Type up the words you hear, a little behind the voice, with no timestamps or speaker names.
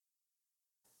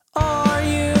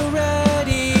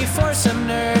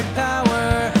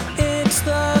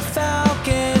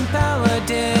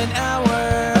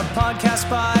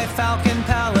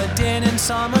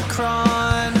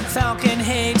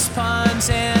names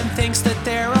and thinks that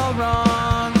they're all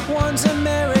wrong. One's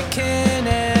American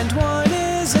and one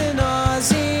is an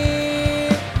Aussie.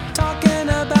 Talking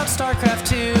about StarCraft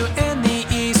 2 and the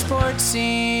esports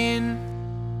scene.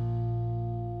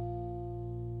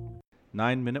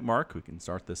 9-minute mark. We can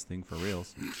start this thing for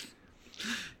reals.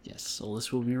 Yes, all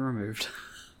this will be removed.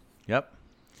 Yep.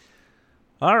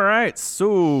 All right.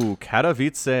 So,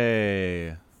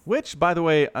 Katowice. Which, by the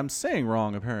way, I'm saying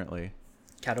wrong, apparently.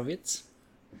 Katowice?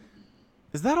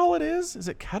 Is that all it is? Is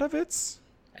it Katowice?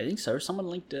 I think so. Someone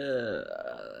linked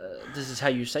this is how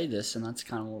you say this, and that's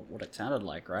kind of what it sounded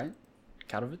like, right?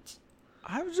 Katowice?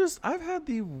 I've had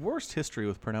the worst history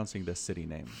with pronouncing this city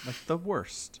name. Like, the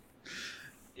worst.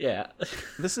 Yeah.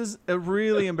 This is a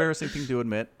really embarrassing thing to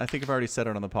admit. I think I've already said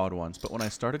it on the pod once, but when I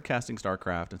started casting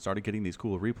StarCraft and started getting these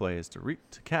cool replays to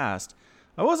cast,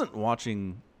 I wasn't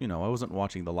watching, the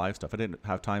live stuff. I didn't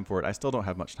have time for it. I still don't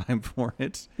have much time for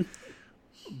it.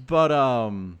 But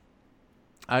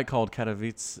I called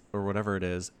Katowice, or whatever it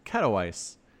is,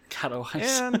 Katowice. Katowice.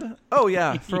 And, oh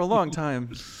yeah, for a long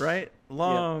time, right?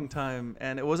 Long time.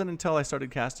 And it wasn't until I started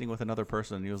casting with another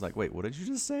person, and he was like, wait, what did you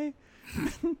just say?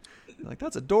 Like,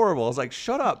 that's adorable. I was like,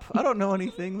 shut up. I don't know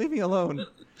anything. Leave me alone.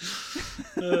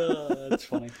 That's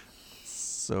funny.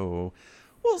 So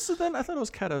then I thought it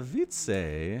was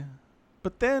Katowice.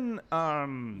 But then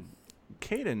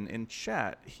Caden in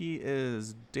chat, he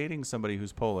is dating somebody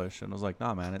who's Polish. And I was like,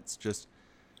 nah, man, it's just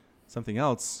something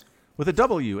else with a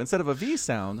W instead of a V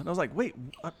sound. And I was like, wait,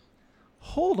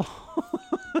 hold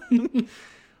on.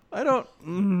 I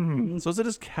don't. So is it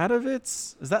just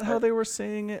Katowice? Is that how they were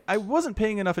saying it? I wasn't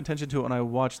paying enough attention to it when I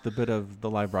watched the bit of the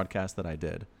live broadcast that I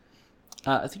did.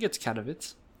 I think it's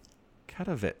Katowice.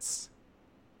 Katowice.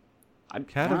 I'm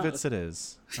Katowice it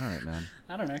is. All right, man.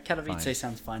 I don't know. Katowice Fine.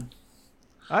 sounds fun.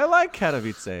 I like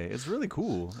Katowice. It's really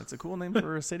cool. It's a cool name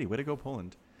for a city. Way to go,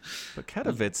 Poland. But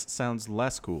Katowice sounds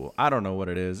less cool. I don't know what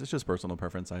it is. It's just personal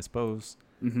preference, I suppose.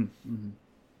 Anyway,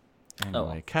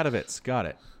 Katowice. Got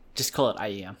it. Just call it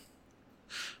IEM.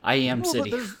 IEM Well,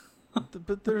 City.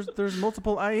 But there's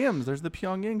multiple IEMs. There's the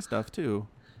Pyongyang stuff, too.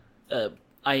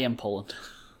 IEM Poland.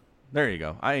 There you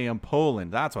go. IEM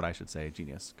Poland. That's what I should say.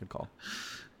 Genius. Good call.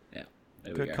 Yeah.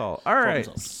 There we Good go. call. All right.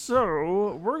 solved.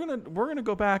 So we're gonna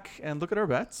go back and look at our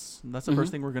bets. That's the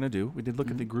first thing we're gonna do. We did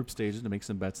look at the group stages to make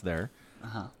some bets there,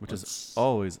 which is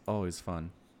always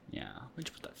fun. Yeah. Where'd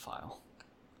you put that file?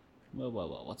 Well.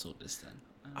 What's all this then?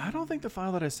 I don't think the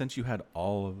file that I sent you had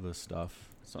all of the stuff,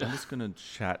 so I'm just gonna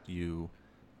chat you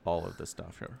all of this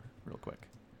stuff here real quick.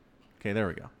 Okay, there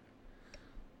we go.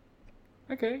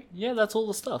 Okay. Yeah, that's all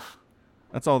the stuff.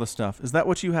 That's all the stuff. Is that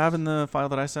what you have in the file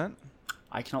that I sent?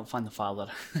 I cannot find the file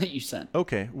that you sent.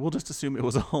 Okay, we'll just assume it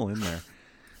was all in there.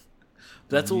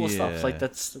 But that's all the stuff. Like Yeah.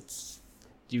 that's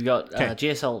you got 'Kay.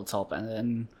 GSL at the top and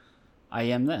then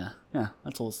IEM there. Yeah,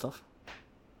 that's all the stuff.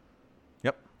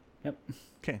 Yep. Yep.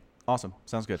 Okay, awesome.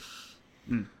 Sounds good.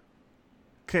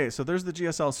 Okay, so there's the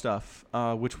GSL stuff,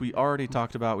 which we already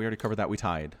talked about. We already covered that. We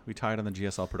tied on the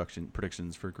GSL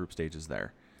predictions for group stages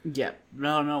there. Yeah.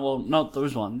 No. Well, not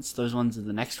those ones. Those ones are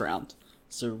the next round.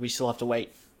 So we still have to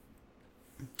wait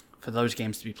for those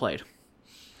games to be played.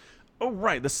 Oh,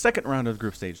 right. The second round of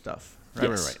group stage stuff. Right.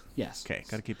 Yes. Yes. Okay,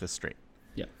 got to keep this straight.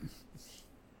 Yep.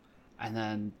 And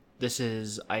then this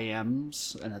is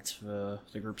IEMs, and that's for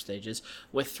the group stages,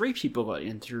 where 3 people got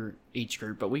in through each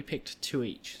group, but we picked 2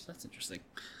 each. So that's interesting.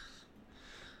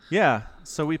 Yeah,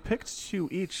 so we picked 2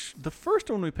 each. The first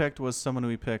one we picked was someone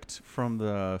we picked from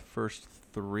the first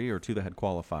 3 or 2 that had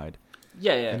qualified.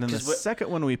 Yeah. And then the 'cause second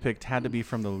one we picked had to be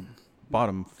from the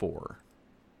bottom 4,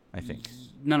 I think.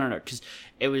 No, because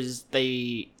it was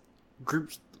the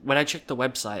groups. When I checked the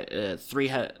website, 3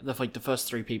 had the first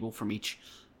 3 people from each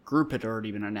group had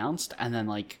already been announced, and then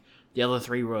the other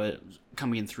 3 were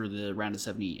coming in through the round of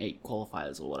 78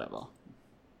 qualifiers or whatever.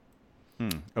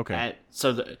 Okay.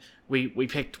 So we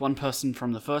picked one person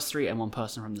from the first 3 and one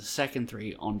person from the second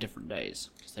 3 on different days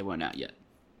because they weren't out yet.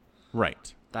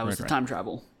 Right. That was Right, the right. time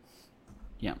travel.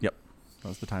 Yeah. Yep. That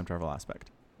was the time travel aspect.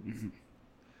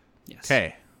 Yes.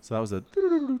 Okay. So that was a...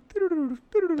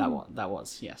 That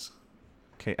was yes.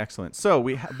 Okay, excellent. So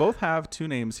we both have 2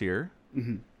 names here.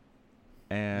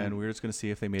 And we're just going to see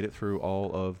if they made it through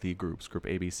all of the groups. Group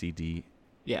A, B, C, D.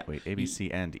 Yeah. Wait, A, B, C,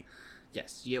 and D.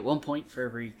 Yes. You get 1 point for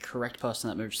every correct person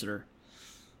that moves through.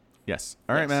 Yes.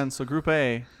 All right, Yes. man. So Group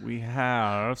A, we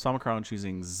have Samacron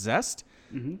choosing Zest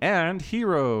and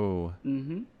Hero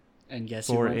And guess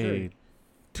who for went through?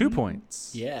 2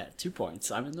 points Yeah, 2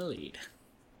 points. I'm in the lead.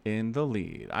 in the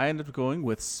lead. I ended up going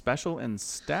with Special and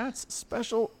Stats.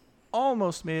 Special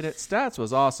almost made it. Stats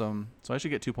was awesome. So I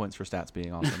should get 2 points for Stats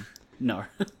being awesome. No.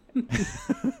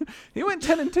 He went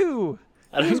 10-2.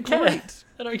 I It was don't care. great.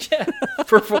 I don't care.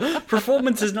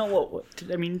 Performance is not what.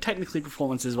 I mean, technically,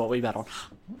 performance is what we bet on,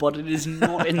 but it is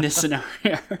not in this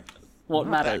scenario. What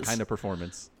Not matters? that kind of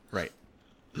performance. Right.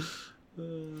 All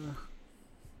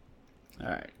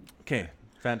right. Okay.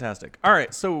 Fantastic. All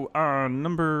right. So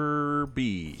number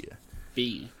B.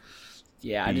 B.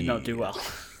 Yeah, I did not do B. well.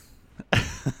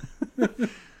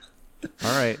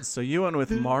 All right. So you went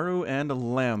with Maru and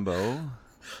Lambo.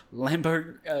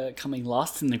 Lambo coming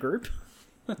last in the group.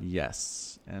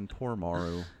 Yes. And poor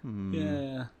Maru.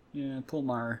 Yeah, poor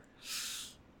Maru.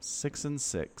 6 and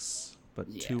 6, but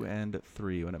Yeah. 2 and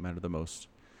 3 when it mattered the most.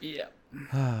 Yeah.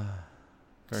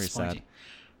 Very sad.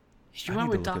 You I went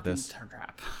need to with look at Dark this. and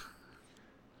Trap.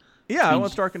 Yeah, I Means-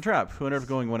 went Dark and Trap, who ended up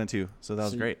going 1 and 2, so that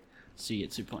was So- great. So you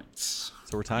get 2 points.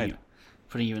 So we're tied.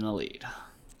 Putting you in the lead.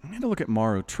 I need to look at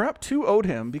Maru. Trap 2 owed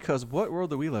him because what world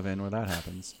do we live in where that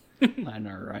happens? I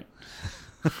know, right?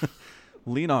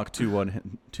 Leenock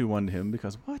 2-1 him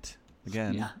because what?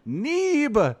 Again. Yeah.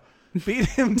 Neeb beat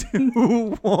him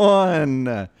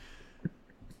 2-1.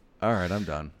 All right, I'm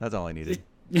done. That's all I needed.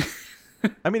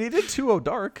 I mean, he did 2-0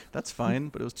 Dark. That's fine,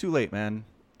 but it was too late, man.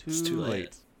 It's too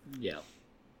late. Yeah.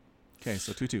 Okay,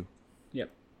 so 2-2. Yep.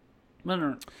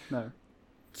 No.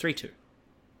 3-2.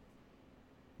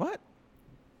 What?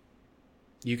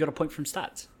 You got a point from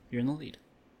stats. You're in the lead.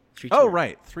 3-2. Oh,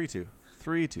 right. 3-2.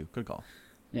 3-2. Good call.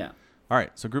 Yeah. All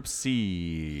right, so Group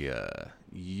C.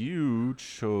 You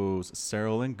chose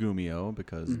Cyril and Gumio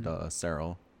because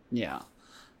Cyril. Yeah.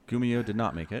 Gumio did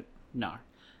not make it. No.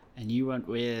 And you went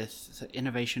with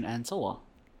Innovation and Solar.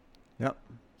 Yep.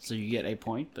 So you get a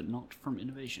point, but not from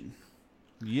Innovation.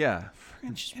 Yeah.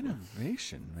 French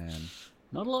innovation, man.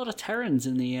 Not a lot of Terrans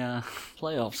in the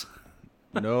playoffs.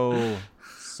 No.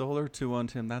 Solar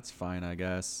 2-1 him. That's fine, I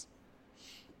guess.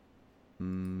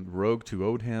 Rogue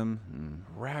 2-0'd him.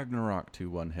 Ragnarok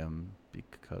 2-1 him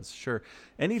because sure.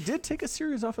 And he did take a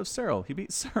series off of Cyril. He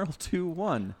beat Cyril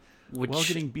 2-1 while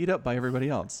getting beat up by everybody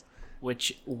else.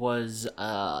 Which was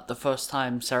the first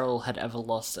time Cyril had ever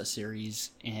lost a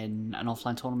series in an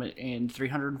offline tournament in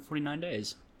 349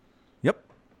 days. Yep.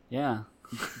 Yeah.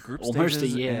 Group Almost a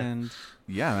stages year. And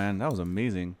yeah, man, that was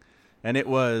amazing. And it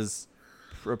was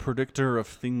a predictor of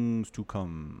things to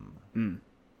come.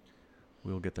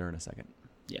 We'll get there in a second.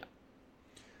 Yeah.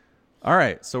 All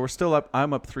right, so we're still up.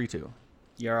 I'm up 3-2.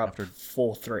 You're up After-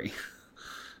 4-3.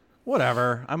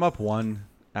 Whatever. I'm up 1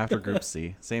 after Group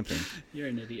C. Same thing. You're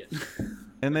an idiot.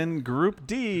 And then Group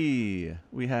D,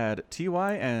 we had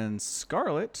TY and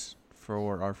Scarlet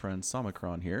for our friend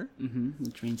Somicron here.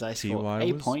 Which means I TY scored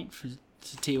a was point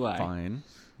to TY. Fine.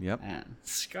 Yep. And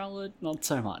Scarlet, not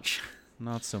so much.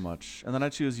 Not so much. And then I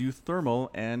choose Euthermal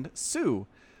and Sue.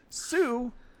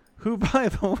 Sue, who, by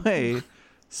the way,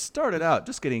 started out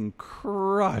just getting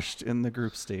crushed in the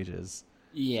group stages.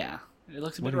 Yeah. It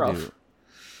looks a What bit did he rough.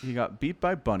 do? He got beat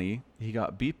by Bunny, he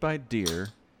got beat by Deer,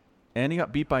 and he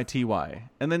got beat by TY.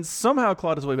 And then somehow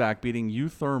clawed his way back, beating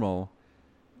Euthermal,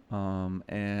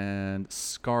 and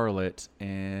Scarlet,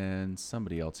 and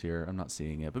somebody else here. I'm not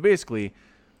seeing it. But basically,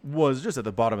 was just at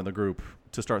the bottom of the group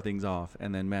to start things off,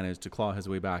 and then managed to claw his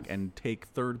way back and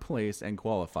take 3rd place and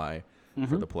qualify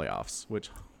for the playoffs, which,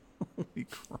 holy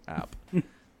crap.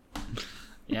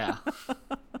 Yeah.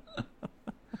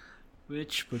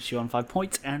 Which puts you on 5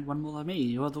 points and 1 more than me.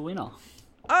 You are the winner.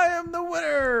 I am the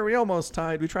winner! We almost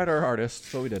tied. We tried our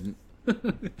hardest, but we didn't.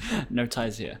 No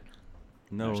ties here.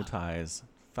 No ties.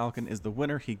 Falcon is the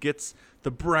winner. He gets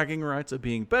the bragging rights of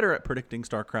being better at predicting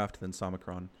StarCraft than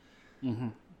Somicron.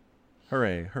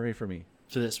 Hooray. Hooray for me.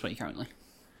 For this week currently.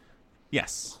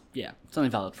 Yes. Yeah. It's only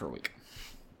valid for a week.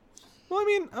 Well, I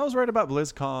mean, I was right about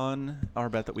BlizzCon, our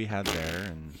bet that we had there,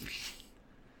 and...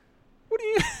 What do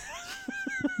you...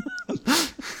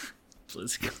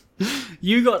 BlizzCon.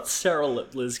 You got Cyril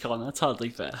at BlizzCon. That's hardly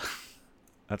fair.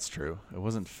 That's true. It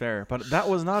wasn't fair, but that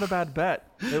was not a bad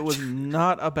bet. It was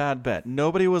not a bad bet.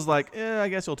 Nobody was like, I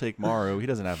guess you'll take Maru. He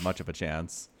doesn't have much of a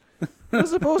chance. It was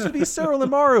supposed to be Cyril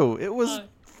and Maru. It was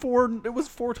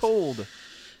foretold.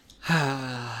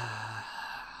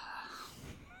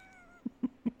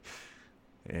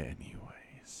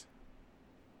 Anyways.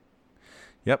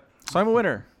 Yep. So I'm a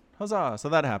winner. Huzzah. So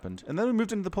that happened. And then we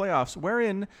moved into the playoffs,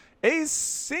 wherein a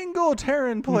single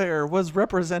Terran player was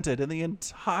represented in the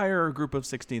entire group of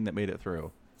 16 that made it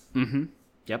through.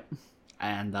 Yep.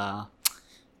 And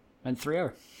went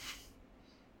 3-0.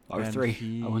 Or And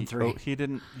 3. I won 3. Oh, he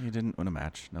didn't win a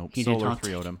match. Nope. He did Solar not.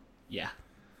 3-0'd him. Yeah.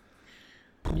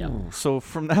 Yep. So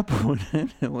from that point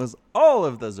in, it was all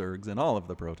of the Zergs and all of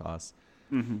the Protoss.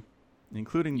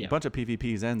 Including Yeah. a bunch of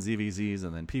PvPs and ZVZs,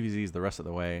 and then PvZs the rest of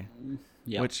the way.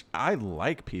 Yeah. Which I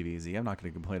like PVZ. I'm not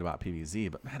going to complain about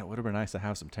PVZ, but man, it would have been nice to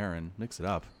have some Terran. Mix it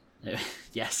up.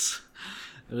 Yes.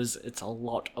 It's a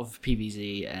lot of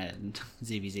PVZ and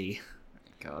ZVZ.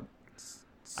 God.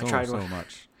 So, I tried so one-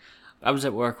 much. I was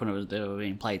at work when they were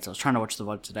being played, so I was trying to watch the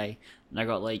VOD today, and I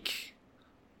got like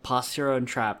past Hero and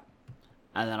Trap,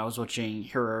 and then I was watching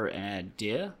Hero and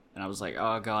Deer, and I was like,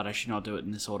 oh god, I should not do it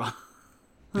in this order.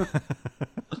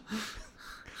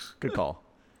 Good call.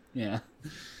 Yeah.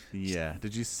 Yeah.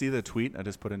 Did you see the tweet I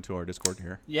just put into our Discord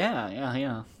here?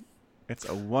 Yeah. It's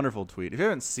a wonderful tweet. If you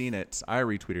haven't seen it, I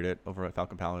retweeted it over at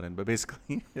Falcon Paladin. But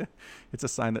basically, it's a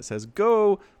sign that says,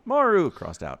 Go Maru,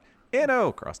 crossed out.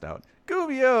 Ino, crossed out.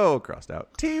 Gubio, crossed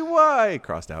out. TY,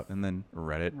 crossed out. And then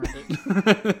Reddit.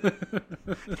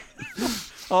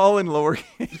 All in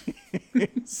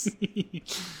lowercase.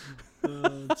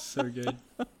 Oh, it's so good.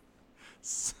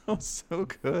 So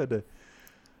good.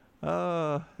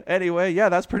 Anyway, yeah,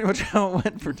 that's pretty much how it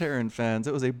went for Terran fans.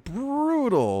 It was a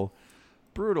brutal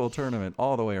tournament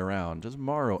all the way around. Just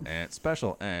Maru,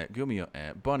 Special, Gumio,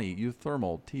 Bunny,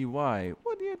 Euthermal, TY.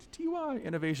 What do you have to TY?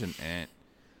 Innovation,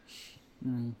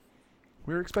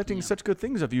 We were expecting such good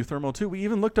things of Euthermal too. We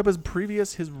even looked up his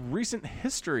recent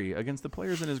history against the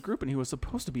players in his group, and he was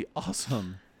supposed to be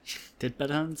awesome. Did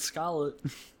better than Scarlet.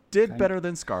 Did better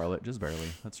than Scarlet, just barely.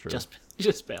 That's true.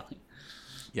 Just barely.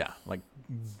 Yeah, like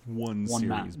one One series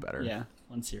map. better. Yeah,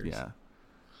 one series. Yeah.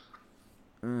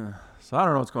 So I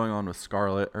don't know what's going on with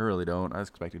Scarlet. I really don't. I was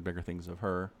expecting bigger things of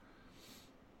her.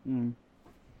 I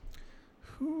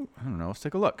don't know. Let's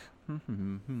take a look.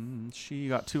 She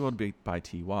got 2-0'd by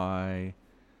TY.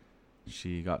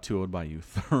 She got 2-0'd by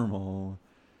Euthermal.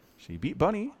 She beat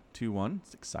Bunny 2-1.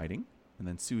 It's exciting. And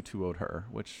then Sue 2-0'd her,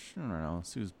 which, I don't know.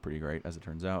 Sue's pretty great, as it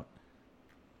turns out.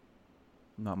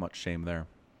 Not much shame there.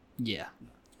 Yeah.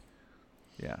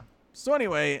 Yeah. So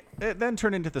anyway, it then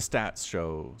turned into the stats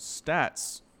show.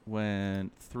 Stats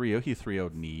went 3-0. He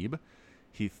 3-0'd Neeb.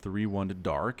 He 3-1'd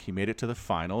Dark. He made it to the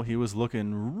final. He was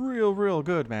looking real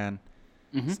good, man.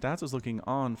 Stats was looking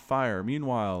on fire.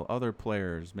 Meanwhile, other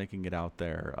players making it out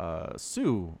there.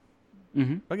 Sue,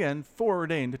 again,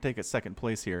 foreordained to take a second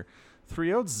place here.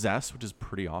 3-0'd Zest, which is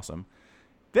pretty awesome.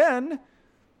 Then,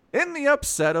 in the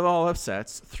upset of all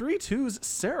upsets, 3-2's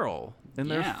Serral in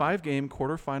their 5-game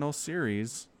quarterfinal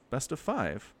series, best of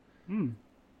 5.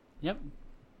 Yep.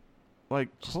 Like,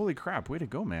 holy crap, way to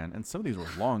go, man. And some of these were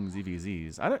long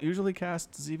ZVZs. I don't usually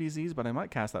cast ZVZs, but I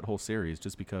might cast that whole series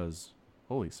just because,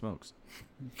 holy smokes.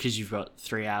 Because you've got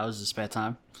 3 hours of spare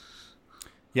time.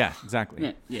 Yeah,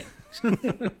 exactly. Yeah.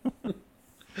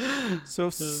 So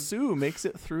Sue makes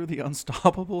it through the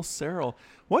unstoppable Serral.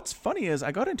 What's funny is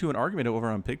I got into an argument over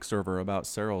on Pig Server about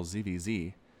Serral's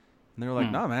ZVZ. And they were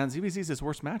like, nah, man, ZVZ's his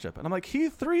worst matchup. And I'm like, he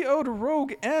 3-0'd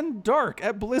Rogue and Dark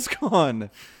at BlizzCon.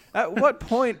 At what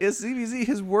point is ZVZ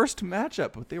his worst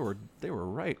matchup? But they were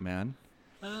right, man.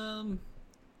 I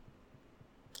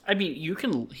mean,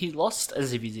 he lost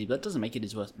as ZVZ, but that doesn't make it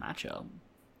his worst matchup.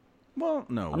 Well,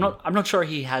 no. I'm not sure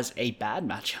he has a bad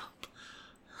matchup.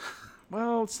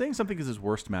 Well, saying something is his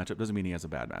worst matchup doesn't mean he has a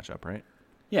bad matchup, right?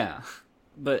 Yeah.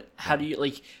 But how do you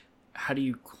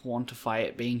quantify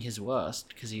it being his worst?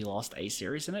 Because he lost a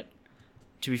series in it?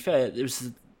 To be fair, it was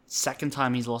the second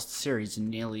time he's lost a series in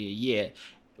nearly a year.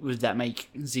 Would that make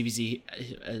ZVZ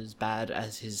as bad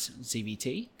as his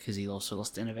ZVT? Because he also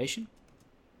lost Innovation?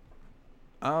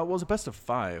 Well, it's a best of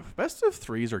 5. Best of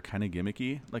 3s are kind of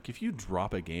gimmicky. Like, if you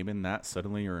drop a game in that,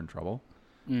 suddenly you're in trouble.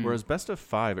 Whereas best of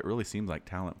 5, it really seems like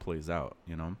talent plays out,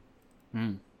 you know?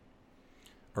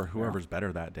 Or whoever's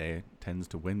better that day tends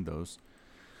to win those.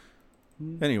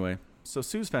 Anyway, so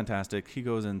Sue's fantastic. He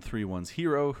goes in 3-1's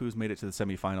Hero, who's made it to the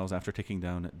semifinals after taking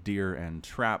down Deer and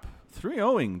Trap.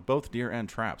 3-0ing both Deer and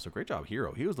Trap. So great job,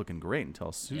 Hero. He was looking great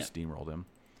until Sue steamrolled him.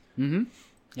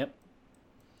 Yep.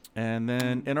 And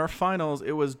then in our finals,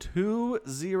 it was 2-0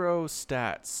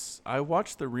 stats. I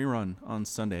watched the rerun on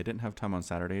Sunday. I didn't have time on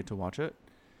Saturday to watch it.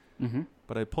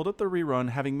 But I pulled up the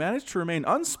rerun, having managed to remain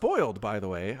unspoiled, by the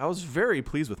way. I was very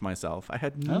pleased with myself. I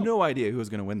had no idea who was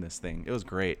going to win this thing. It was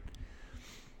great.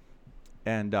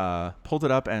 And pulled it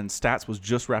up, and Stats was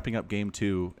just wrapping up game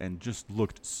 2 and just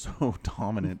looked so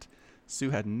dominant.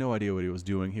 Sue had no idea what he was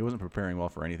doing. He wasn't preparing well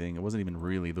for anything. It wasn't even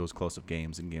really those close of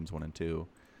games in games 1 and 2.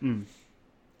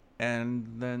 And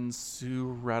then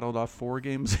Sue rattled off 4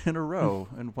 games in a row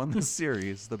and won the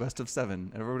series, the best of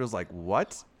 7. Everybody was like,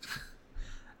 what?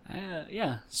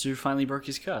 Yeah, Sue finally broke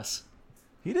his curse.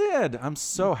 He did. I'm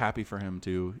so happy for him,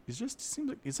 too. Seems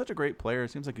like he's such a great player.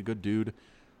 Seems like a good dude.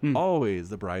 Always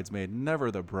the bridesmaid,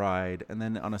 never the bride. And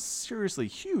then on a seriously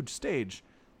huge stage,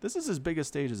 This is as big a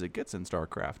stage as it gets in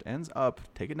StarCraft. Ends up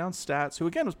taking down Stats, who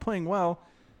again was playing well.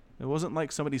 It wasn't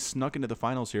like somebody snuck into the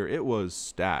finals here. It was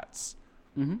Stats,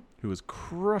 who was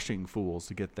crushing fools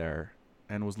to get there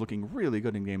and was looking really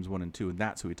good in games 1 and 2, and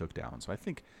that's who he took down. So I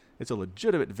think it's a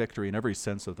legitimate victory in every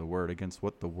sense of the word against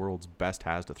what the world's best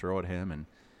has to throw at him. And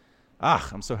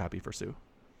I'm so happy for Sue.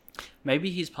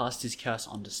 Maybe he's passed his curse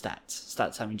on to Stats.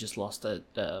 Stats having just lost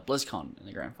at BlizzCon in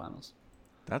the grand finals.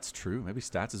 That's true. Maybe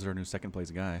Stats is our new second place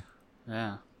guy.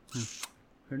 Yeah.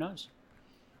 Who knows?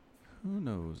 Who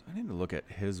knows? I need to look at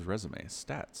his resume.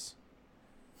 Stats.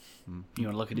 You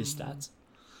want to look at his stats?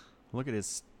 Look at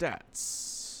his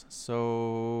stats.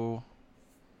 So,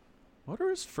 what are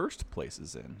his first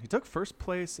places in? He took first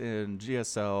place in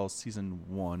GSL Season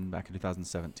 1 back in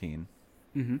 2017.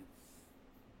 Mm-hmm.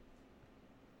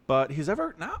 But he's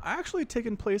now actually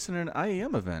taken place in an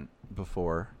IEM event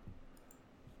before.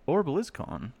 Or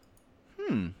BlizzCon.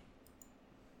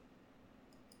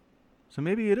 So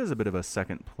maybe it is a bit of a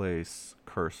second place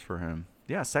curse for him.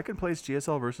 Yeah, second place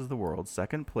GSL versus the world.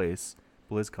 Second place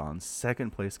BlizzCon.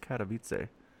 Second place Katowice.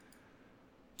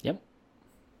 Yep.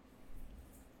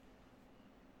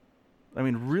 I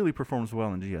mean, really performs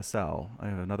well in GSL. I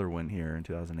have another win here in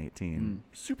 2018.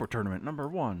 Super Tournament number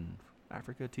 1.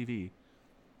 Africa TV.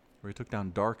 Where he took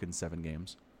down Dark in 7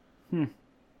 games.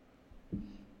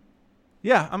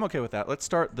 Yeah, I'm okay with that. Let's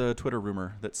start the Twitter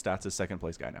rumor that Stats is second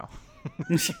place guy now.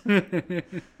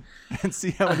 And see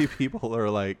how many people are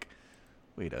like,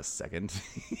 wait a second.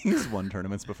 He's won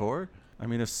tournaments before. I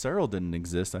mean, if Cyril didn't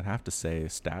exist, I'd have to say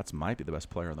Stats might be the best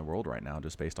player in the world right now,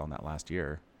 just based on that last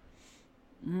year.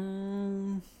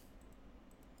 Do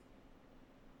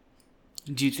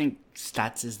you think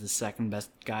Stats is the second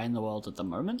best guy in the world at the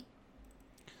moment?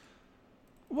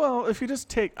 Well, if you just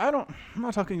take, I'm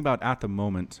not talking about at the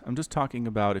moment. I'm just talking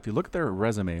about if you look at their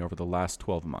resume over the last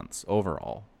 12 months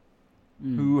overall,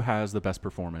 who has the best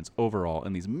performance overall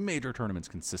in these major tournaments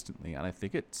consistently? And I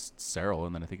think it's Cyril,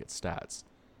 and then I think it's Stats.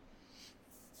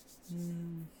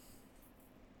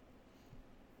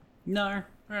 No,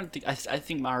 I don't think. I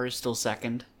think Maru's still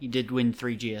second. He did win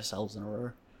 3 GSLs in a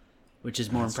row, which is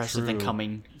more impressive than true.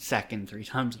 coming second 3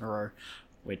 times in a row,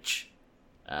 which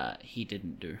he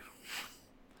didn't do.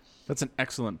 That's an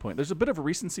excellent point. There's a bit of a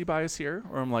recency bias here,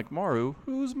 where I'm like, Maru,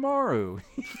 who's Maru?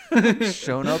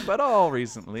 Shown up at all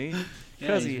recently,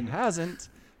 because he hasn't.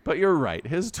 But you're right.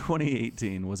 His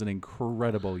 2018 was an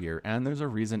incredible year, and there's a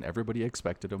reason everybody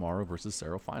expected a Maru versus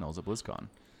Cyril finals at BlizzCon.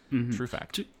 True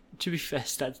fact. To be fair,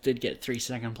 Stats did get 3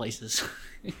 second places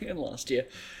in last year.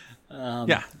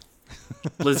 Yeah.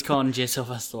 BlizzCon, GSL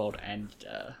Festival, and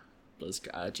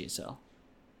GSL.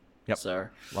 Yep. So,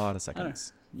 A lot of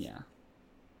seconds. yeah.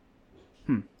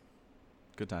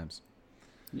 Good times.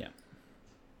 Yeah.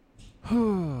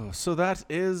 So that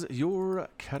is your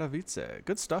Katowice.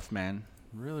 Good stuff, man.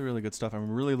 Really, really good stuff.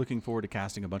 I'm really looking forward to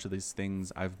casting a bunch of these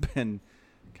things. I've been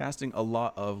casting a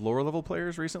lot of lower level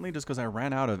players recently just because I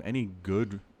ran out of any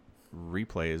good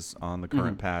replays on the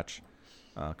current patch,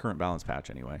 current balance patch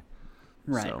anyway.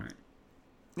 Right, So, right.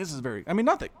 This is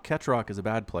not that Ketrock is a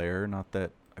bad player, not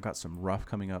that I got some rough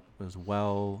coming up as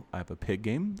well. I have a pig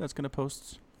game that's going to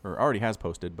post, or already has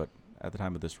posted, but at the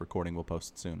time of this recording, we'll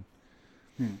post it soon.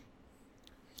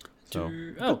 So,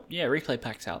 replay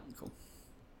pack's out. Cool.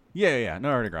 yeah. No,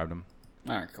 I already grabbed them.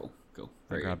 All right, cool. I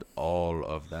Very grabbed all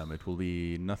of them. It will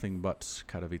be nothing but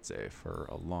Katowice for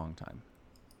a long time.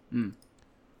 good.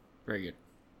 Very good.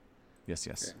 Yes.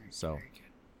 Very, So, very good.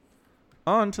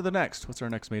 on to the next. What's our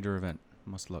next major event?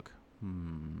 Must look.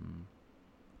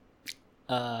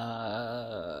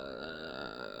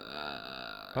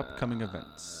 Upcoming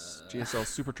events. GSL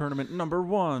Super Tournament number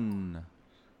 1.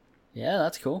 Yeah,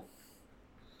 that's cool.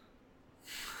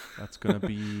 That's going to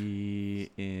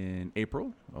be in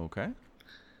April. Okay.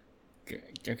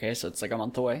 Okay, so it's like a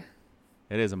month away.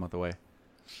 It is a month away.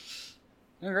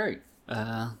 Oh, great.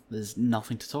 There's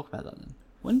nothing to talk about that then.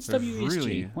 When's There's WESG?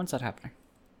 really- When's that happening?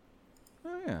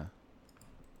 Oh, yeah.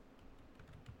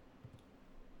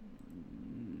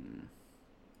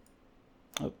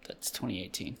 Oh, that's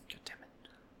 2018. God damn it.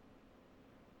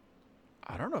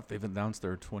 I don't know if they've announced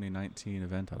their 2019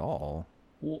 event at all.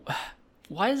 Well,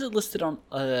 why is it listed on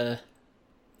the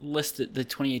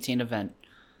 2018 event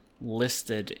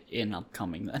listed in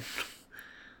upcoming then?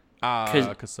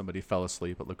 Because somebody fell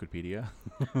asleep at Liquipedia.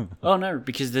 Oh no,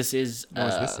 because this is Oh,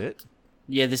 is this it?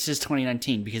 Yeah, this is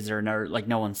 2019 because there are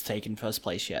no one's taken first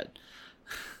place yet.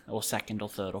 Or second or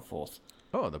third or fourth.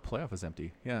 Oh, the playoff is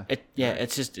empty. Yeah.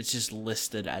 It's just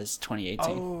listed as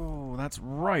 2018. Oh, that's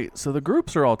right. So the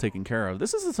groups are all taken care of.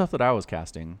 This is the stuff that I was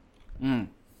casting.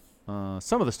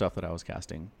 some of the stuff that I was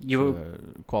casting.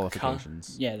 You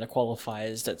qualifications. Yeah, the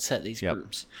qualifiers that set these Yep.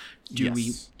 groups.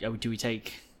 Yes. Do we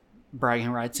take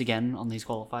bragging rights again on these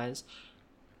qualifiers?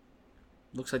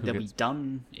 Looks like Who they'll gets- be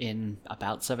done in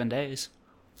about 7 days.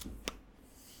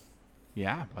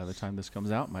 Yeah, by the time this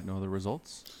comes out, might know the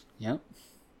results. Yep.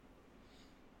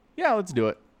 Yeah, let's do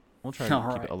it. We'll try to keep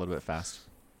Alright. it a little bit fast.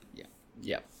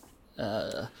 Yep.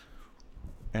 And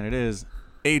it is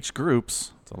H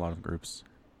groups. It's a lot of groups.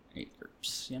 8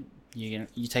 groups. Yep.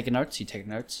 You taking notes? You taking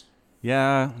notes?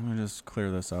 Yeah, let me just clear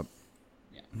this up.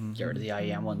 Yeah. Get rid of the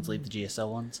IEM ones, leave the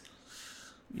GSL ones.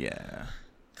 Yeah.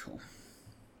 Cool.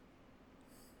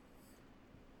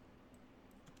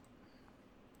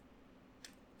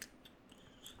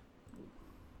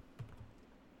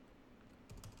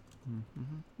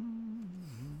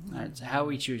 Alright, so how are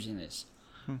we choosing this?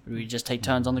 Do we just take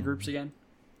turns on the groups again?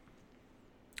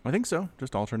 I think so.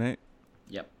 Just alternate.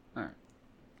 Yep. Alright.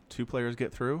 2 players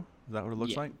get through. Is that what it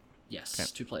looks Yeah. like? Yes, Okay.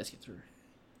 2 players get through.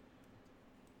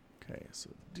 Okay, so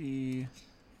D.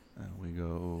 And we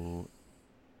go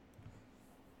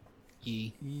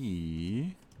E,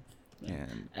 E.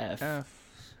 And F,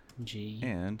 F. G,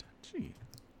 And G.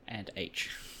 and H.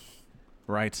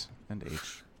 Right. And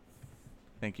H.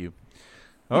 Thank you.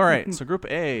 All right, so Group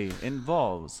A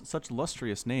involves such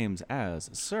illustrious names as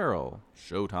Cyril,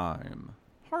 Showtime,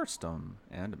 Hearthstone,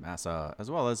 and Massa, as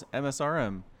well as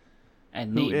MSRM,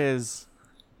 And who Neeb. is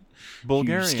You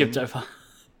Bulgarian. skipped over.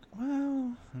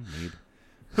 Well, Neeb.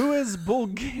 Who is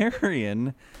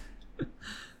Bulgarian,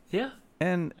 Yeah.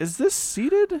 and is this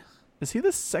seeded? Is he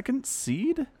the second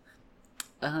seed?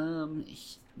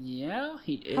 Yeah,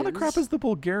 he is. How the crap is the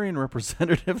Bulgarian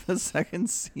representative the second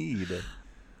seed?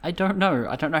 I don't know.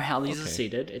 I don't know how these are Okay.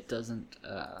 seated. It doesn't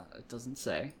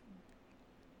say.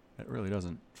 It really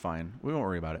doesn't. Fine. We won't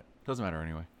worry about it. Doesn't matter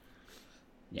anyway.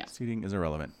 Yeah. Seeding is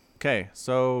irrelevant. Okay,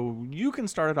 so you can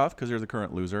start it off because you're the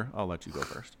current loser. I'll let you go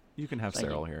first. You can have Thank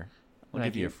Cyril you. here. I'll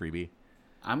Thank give you a you. freebie.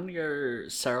 I'm gonna go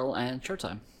Cyril and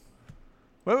Showtime.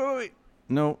 Wait.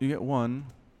 No, you get one.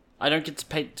 I don't get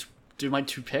to do my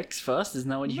 2 picks first. Isn't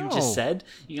that what you just No. said?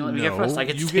 You can let me go No, first. I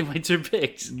get to you take get- my 2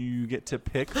 picks. You get to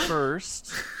pick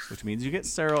first, which means you get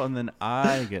Cyril, and then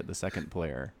I get the second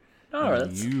player. Oh, And then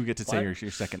that's you get to take fine.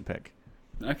 your second pick.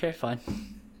 Okay, fine.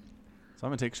 So I'm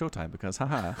going to take Showtime because,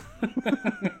 haha.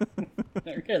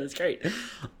 Okay, that's great.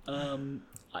 In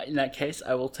that case,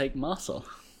 I will take Marcel.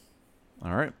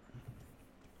 All right.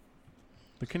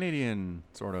 The Canadian,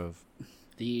 sort of.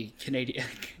 The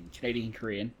Canadian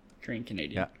Korean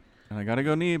Canadian. Yeah. And I got to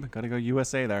go Neeb. Got to go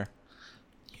USA there.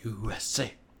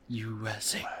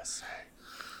 USA.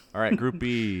 All right, Group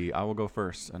B. I will go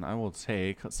first, and I will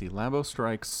take, let's see, Lambo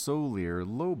Strike, Solier,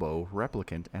 Lobo,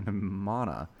 Replicant, and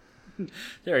Mana.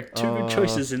 There are 2 good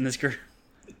choices in this group.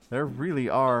 There really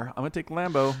are. I'm going to take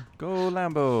Lambo. Go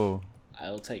Lambo. I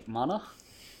will take Mana.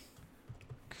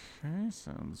 Okay,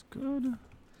 sounds good.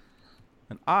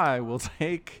 And I will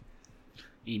take,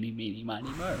 Eeny, meeny, miny,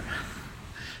 mo.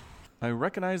 I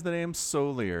recognize the name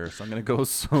Solier, so I'm going to go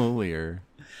Solier.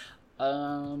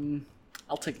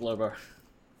 I'll take Lobo.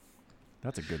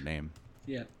 That's a good name.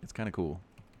 Yeah. It's kind of cool.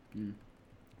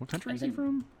 What country I is he think-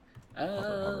 from?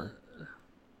 Hover.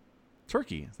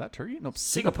 Turkey. Is that Turkey? Nope.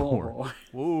 Singapore.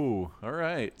 Whoa. All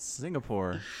right.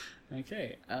 Singapore.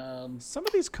 Okay. Some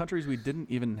of these countries we didn't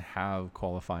even have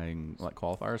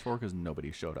qualifiers for because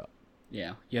nobody showed up.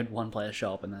 Yeah, you had 1 player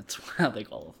show up, and that's how they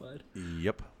qualified.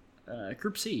 Yep.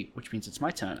 Group C, which means it's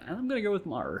my turn, and I'm gonna go with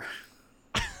Maru.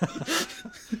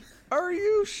 Are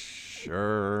you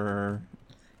sure?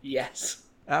 Yes.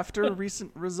 After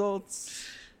recent results?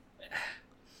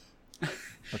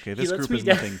 Okay, He this lets group me is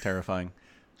down. nothing terrifying.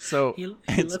 So He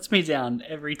it's- lets me down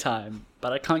every time,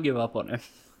 but I can't give up on him.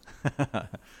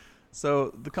 So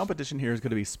the competition here is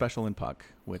going to be Special and Puck,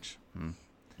 which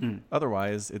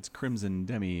otherwise it's Crimson,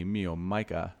 Demi, Mio,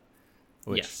 Micah.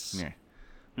 Which, Yes.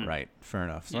 yeah. Right, fair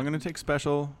enough. So I'm going to take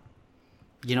Special.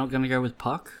 You're not gonna go with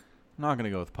Puck, I'm not going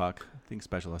to go with Puck. I think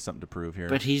Special has something to prove here.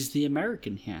 but he's the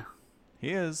American here. He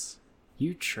is.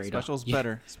 You traitor. Special's You-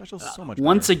 better. Special's so much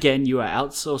Once better. again, you are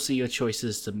outsourcing your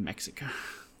choices to Mexico.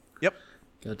 Yep.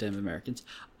 Goddamn Americans.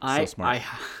 I smart.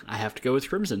 I have to go with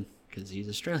Crimson because he's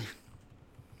Australian.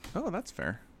 Oh, that's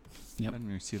fair. Yep. I didn't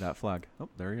even see that flag. Oh,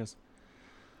 there he is.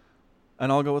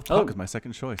 And I'll go with Puck Oh. as my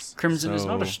second choice. Crimson is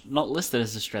So- not listed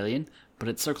as Australian, but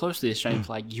it's so close to the Australian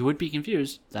flag, you would be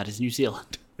confused. That is New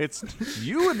Zealand. It's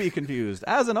you would be confused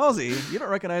as an Aussie. You don't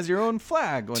recognize your own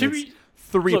flag when To it's be-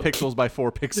 3 look. pixels by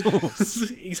 4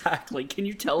 pixels. Exactly. Can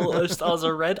you tell those stars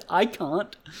are red? I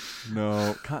can't.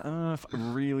 No,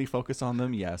 really focus on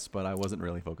them, yes, but I wasn't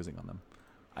really focusing on them.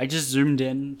 I just zoomed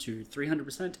in to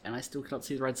 300% and I still cannot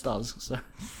see the red stars. So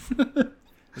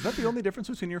Is that the only difference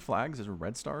between your flags? Is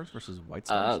red stars versus white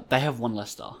stars? they have one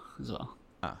less star as well.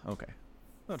 Ah, okay.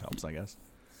 That helps, I guess.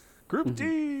 Group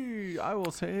D, I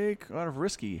will take out of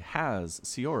Risky, Has,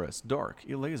 Sioris, Dark,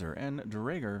 Elazer, and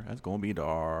Drager. That's going to be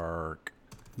Dark.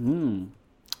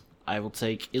 I will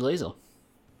take Elazer.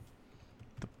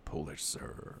 The Polish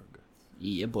Zerg.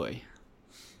 Yeah, boy.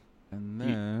 And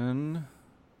then,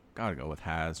 gotta go with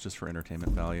Has just for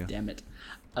entertainment value. Damn it.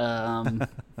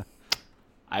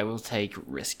 I will take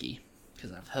Risky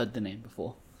because I've heard the name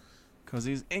before. Because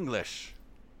he's English.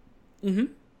 Mm-hmm.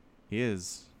 He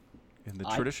is. In the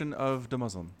tradition of the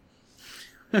Muslim.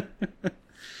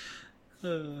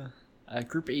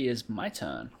 Group E is my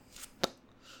turn.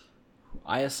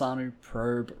 Ayasanu,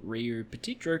 Probe, Ryu,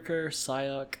 Petit Joker,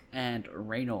 Psylocke, and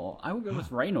Raynor. I will go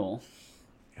with Raynor.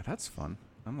 Yeah, that's fun.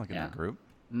 I'm liking Yeah. that group.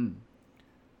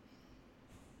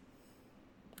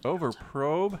 Over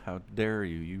Probe? How dare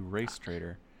you, you race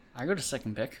traitor. I go to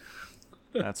second pick.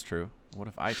 That's true. What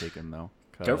if I take him, though?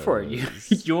 Go for it.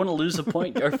 You want to lose a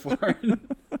point? Go for it.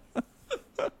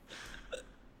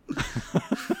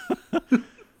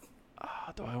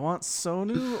 Do I want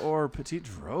Sonu or Petit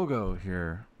Drogo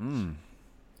here?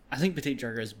 I think Petit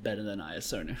Joker is better than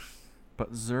Ayasanu.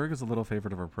 But Zerg is a little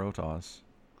favorite of our Protoss.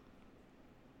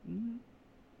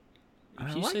 I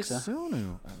If you like say so.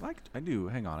 Sonu. I do.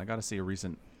 Hang on. I got to see a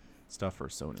recent stuff for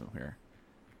Sonu here.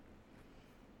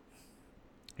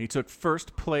 He took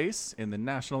first place in the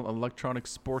National Electronic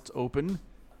Sports Open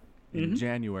in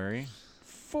January.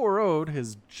 4-0'd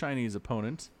his Chinese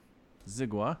opponent,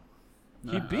 Zigua.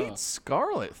 He beat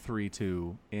Scarlet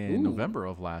 3-2 in November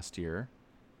of last year.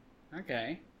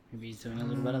 Okay. Maybe he's doing a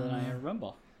little better than I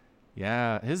remember.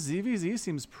 Yeah, his ZVZ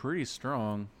seems pretty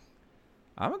strong.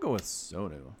 I'm going to go with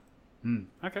Sonu.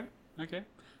 Okay.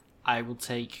 I will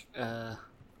take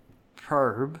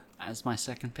Probe as my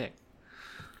second pick.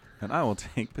 And I will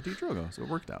take Petit Drogo, so it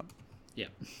worked out Yep.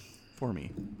 for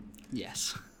me.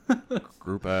 Yes.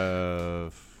 Group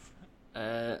F.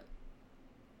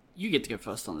 You get to go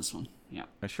first on this one. Yeah.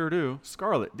 I sure do.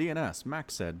 Scarlet, DNS,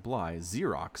 Maxed, Bly,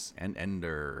 Xerox, and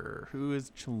Ender, who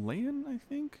is Chilean, I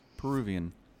think?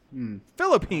 Peruvian.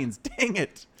 Philippines, dang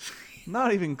it!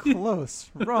 Not even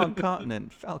close. Wrong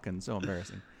continent. Falcon, so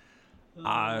embarrassing.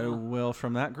 I will,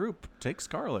 from that group, take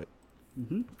Scarlet.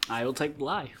 I will take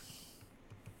Bly.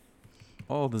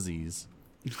 All the Z's.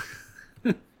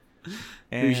 And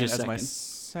Who's your as my second?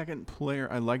 second player,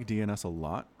 I like DNS a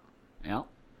lot. Yep.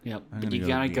 I'm But gonna you go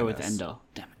gotta with go with DNS. Endo.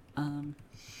 Damn it.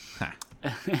 Ha.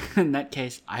 In that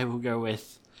case, I will go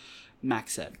with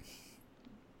Maxed.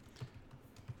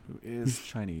 Who is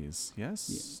Chinese?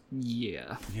 Yes?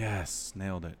 Yeah. Yes,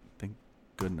 nailed it. Thank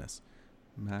goodness.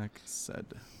 Maxed.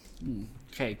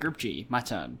 Okay, Group G, my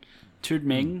turn.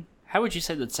 Tudming. How would you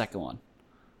say the second one?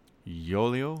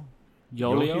 Yolio?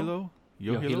 Yolio?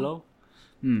 Yohilo?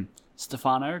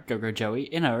 Stefano, Gogo Joey,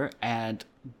 Inno, and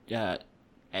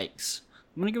Eggs.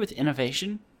 I'm gonna go with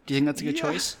Innovation. Do you think that's a good Yeah.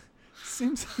 choice?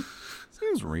 Seems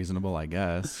reasonable, I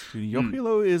guess. Dude,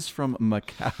 Yohilo is from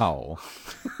Macau.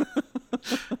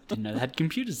 Didn't know they had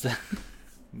computers there.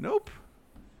 Nope.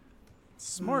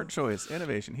 Smart choice.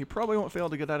 Innovation. He probably won't fail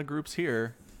to get out of groups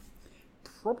here.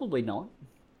 Probably not.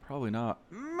 Probably not.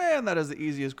 Man, that is the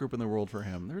easiest group in the world for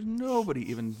him. There's nobody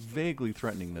even vaguely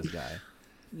threatening this guy.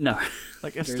 No.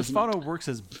 Like, if There's Stefano not. works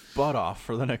his butt off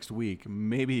for the next week,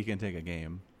 maybe he can take a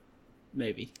game.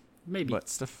 Maybe. But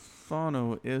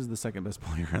Stefano is the second best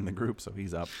player in the group, so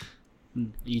he's up. Are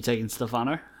you taking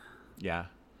Stefano? Yeah.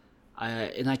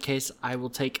 In that case, I will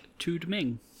take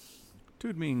Tudming.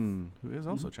 Tudming, who is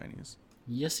also Chinese.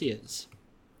 Yes, he is.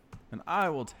 And I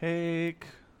will take...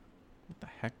 What the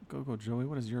heck? Gogo Joey,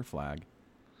 what is your flag?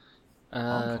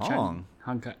 Hong Kong.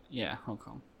 Hong Kong. Yeah, Hong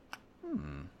Kong.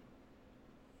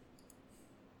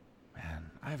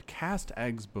 Man, I've cast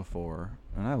Eggs before,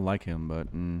 and I like him, but...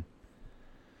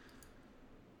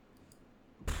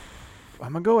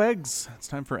 I'm gonna go Eggs. It's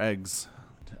time for Eggs.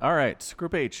 All right,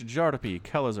 Group H, Jardapi,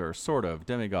 Kelazar, Sort of,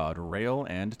 Demigod, Rail,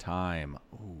 and Time.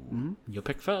 Ooh. You'll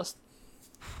pick first.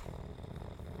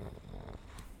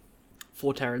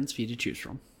 4 Terrans for you to choose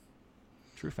from.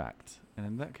 True fact. And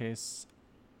in that case,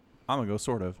 I'm gonna go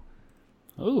Sort of.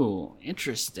 Oh,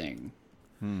 interesting.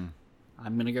 I'm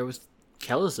gonna go with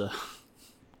Kelazar.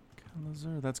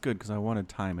 Kelazar, that's good, because I wanted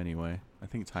Time anyway. I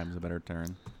think Time's a better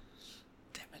turn.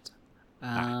 Damn it.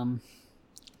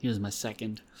 Here's my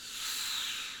second.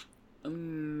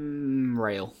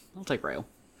 Rail. I'll take Rail.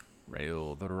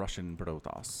 Rail, the Russian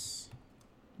Protoss.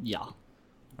 Yeah. All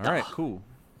right, cool.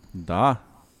 Da.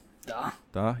 Duh.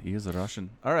 Da, he is a Russian.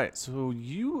 All right, so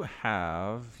you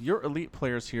have your elite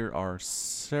players here are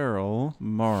Cyril,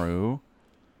 Maru,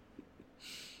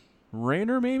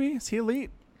 Rainer. Maybe is he elite?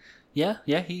 Yeah,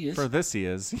 he is. For this, he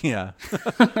is. Yeah.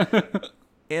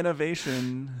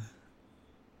 Innovation,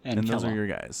 and those are your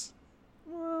guys.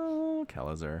 Well,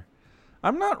 Kelazar.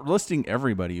 I'm not listing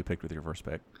everybody you picked with your first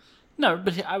pick. No,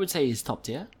 but I would say he's top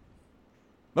tier.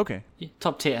 Okay. Yeah,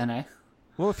 top tier NA.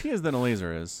 Well, if he is, then a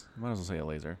laser is. Might as well say a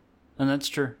laser. And that's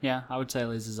true. Yeah, I would say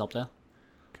Laser's up there.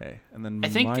 Okay, and then I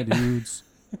think- my dudes.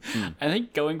 I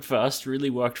think going first really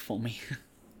worked for me.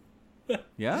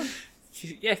 Yeah.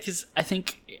 Yeah, because I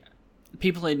think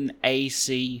people in A,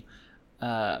 C,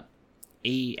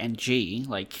 E, and G,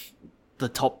 like the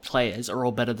top players, are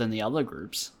all better than the other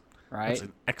groups, right? That's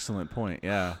an excellent point.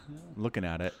 Yeah. Looking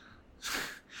at it.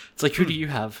 It's like, who do you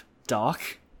have?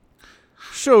 Dark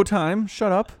Showtime.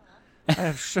 Shut up. I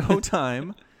have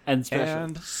Showtime and Special.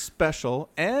 and Special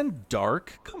and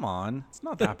Dark. Come on. It's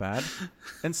not that bad.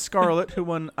 And Scarlet, who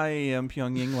won IAM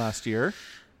Pyongyang last year.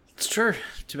 It's true.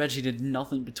 Too bad she did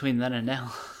nothing between then and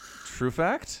now. True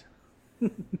fact.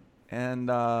 And,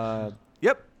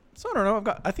 yep. So I don't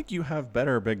know. I think you have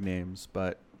better big names,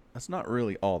 but that's not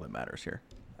really all that matters here.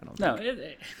 I don't No,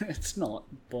 think. it's not.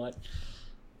 But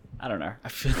I don't know. I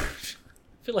feel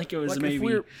like it was Like if maybe.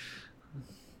 we're-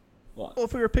 What? Well,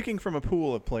 if we were picking from a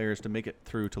pool of players to make it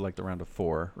through to like the round of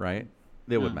 4, right?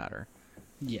 They would matter.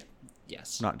 Yeah.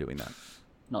 Yes. Not doing that.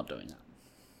 Not doing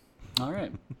that. All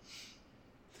right.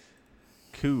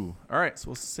 Cool. All right, so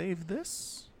we'll save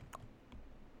this.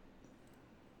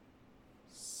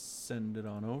 Send it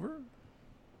on over.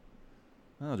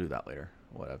 I'll do that later.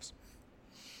 Whatevs.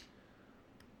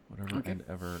 Whatever Okay. and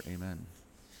ever. Amen.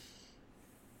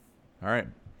 All right.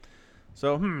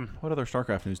 So, what other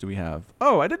StarCraft news do we have?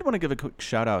 Oh, I did want to give a quick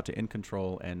shout out to In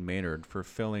Control and Maynard for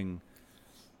filling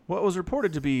what was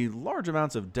reported to be large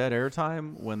amounts of dead air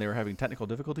time when they were having technical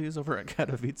difficulties over at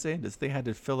Katowice, and they had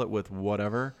to fill it with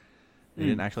whatever. They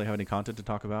didn't actually have any content to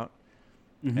talk about.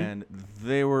 And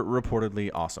they were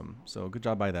reportedly awesome. So good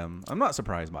job by them. I'm not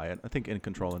surprised by it. I think In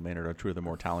Control and Maynard are two of the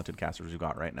more talented casters we've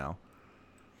got right now.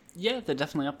 Yeah, they're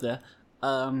definitely up there.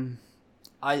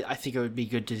 I think it would be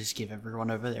good to just give everyone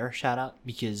over there a shout out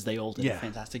because they all did Yeah. a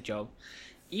fantastic job.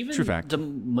 Even True fact. the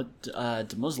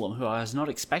Muslim, who I was not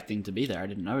expecting to be there, I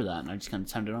didn't know that, and I just kind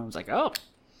of turned it on. I was like, oh,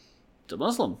 the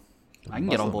Muslim, I can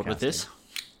get on Muslim board with this.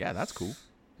 Yeah, that's cool.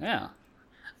 Yeah,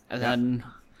 and Yeah. then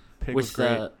Pig was with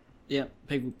great.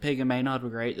 Pig and Maynard were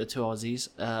great, the two Aussies.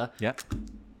 Yeah.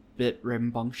 Bit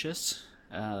rambunctious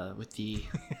with the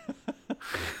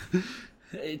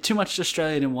too much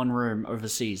Australian in one room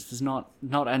overseas does not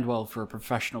end well for a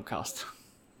professional cast.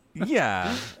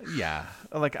 Yeah.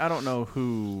 Like I don't know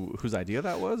whose idea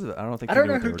that was. I don't think I they don't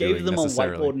knew know what they who were gave doing them a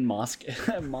necessarily.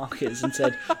 whiteboard and markers and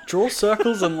said, draw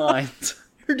circles and lines.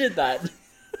 Who did that?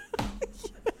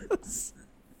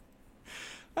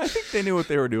 I think they knew what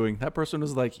they were doing. That person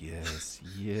was like, yes.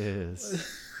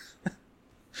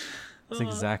 That's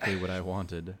exactly what I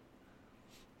wanted.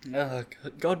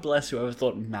 God bless whoever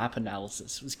thought map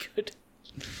analysis was good.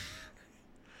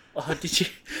 Oh,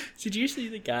 did you see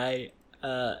the guy?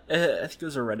 I think it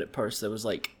was a Reddit post that was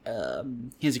like,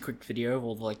 here's a quick video of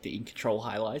all the In Control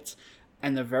highlights,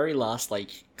 and the very last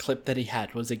clip that he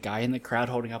had was a guy in the crowd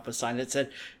holding up a sign that said,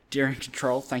 "Dear In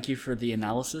Control, thank you for the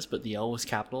analysis," but the L was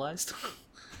capitalized.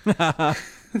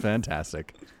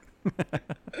 Fantastic.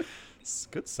 It's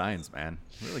good science, man.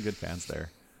 Really good fans there.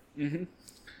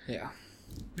 Yeah,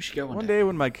 we should go One day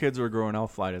when my kids are growing, I'll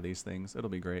fly to these things. It'll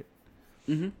be great.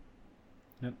 Yep.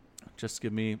 Just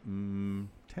give me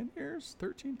 10 years,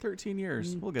 13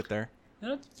 years. We'll get there. I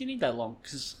don't think you need that long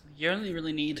because you only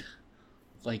really need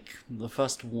the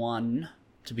first one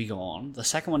to be gone, the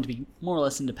second one to be more or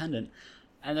less independent,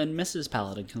 and then Mrs.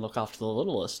 Paladin can look after the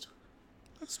littlest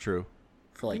That's true.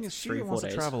 for Thing is, she 3 or 4 wants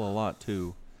days. to travel a lot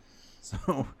too.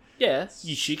 So Yeah,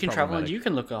 she can travel and problematic. you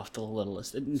can look after the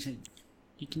littlest.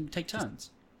 You can take turns.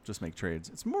 just make trades.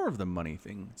 It's more of the money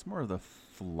thing. It's more of the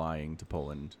flying to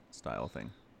Poland style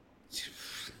thing.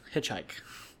 Hitchhike.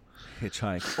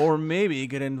 Hitchhike. Or maybe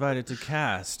get invited to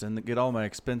cast and get all my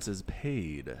expenses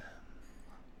paid.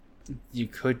 You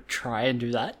could try and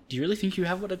do that. Do you really think you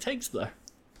have what it takes, though?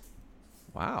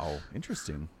 Wow.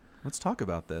 Interesting. Let's talk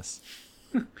about this.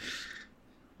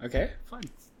 Okay, fine.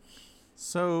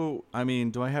 So, I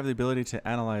mean, do I have the ability to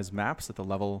analyze maps at the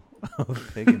level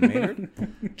of Pig and Maynard?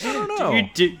 I don't know.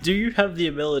 Do you have the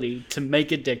ability to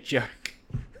make a dick joke?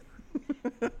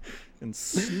 And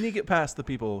sneak it past the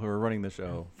people who are running the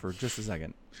show for just a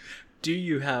second. Do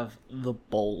you have the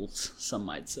balls, some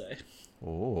might say?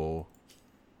 Oh.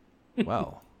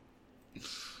 Well.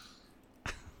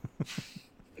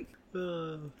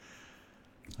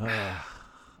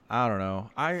 I don't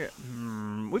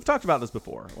know. We've talked about this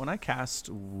before. When I cast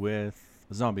with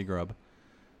Zombie Grub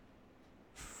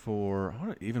for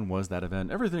what even was that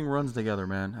event? Everything runs together,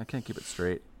 man. I can't keep it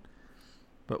straight.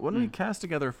 But when we cast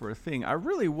together for a thing, I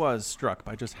really was struck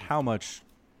by just how much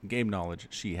game knowledge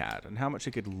she had and how much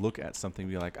she could look at something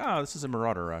and be like, oh, this is a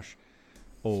Marauder Rush.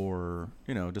 Or,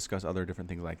 discuss other different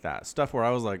things like that. Stuff where I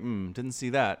was like, didn't see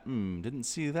that. Didn't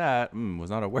see that. Was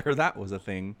not aware that was a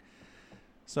thing.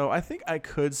 So I think I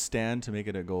could stand to make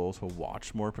it a goal to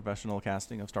watch more professional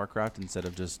casting of StarCraft instead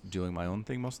of just doing my own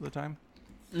thing most of the time.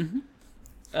 Mm-hmm.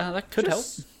 That could help.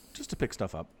 Just to pick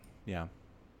stuff up. Yeah.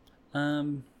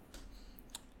 You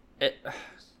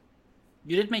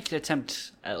did make an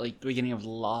attempt at the beginning of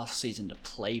last season to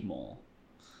play more.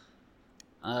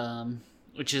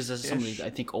 Which is something I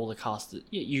think all the cast...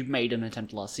 you made an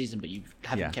attempt last season, but you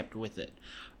haven't kept with it.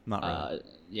 Not really.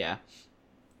 Yeah.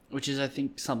 Which is, I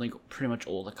think, something pretty much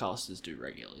all the casters do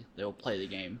regularly. They all play the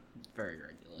game very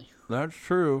regularly. That's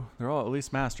true. They're all at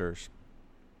least masters.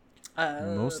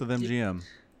 Most of them GM.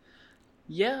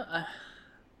 Yeah.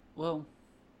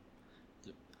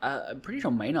 I'm pretty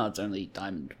sure Maynard's only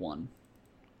Diamond 1.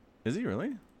 Is he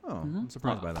really? Oh, I'm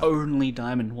surprised by that. Only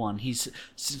Diamond 1. He's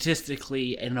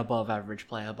statistically an above average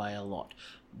player by a lot.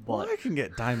 But I can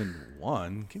get Diamond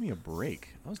 1. Give me a break.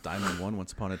 I was Diamond 1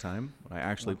 once upon a time when I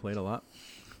actually played a lot.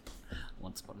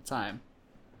 Once upon a time.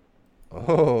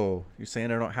 Oh, you're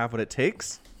saying I don't have what it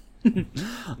takes?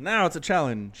 Now it's a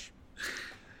challenge.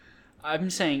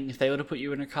 I'm saying if they were to put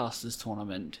you in a casters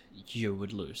tournament, you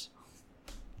would lose.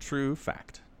 True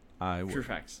fact. I would. True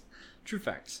facts. True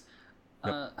facts.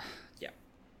 Yep. Yeah.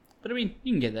 But I mean,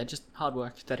 you can get there. Just hard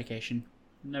work, dedication.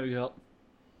 Never give up.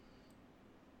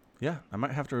 Yeah, I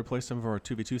might have to replace some of our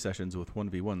 2v2 sessions with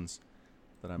 1v1s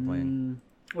that I'm playing.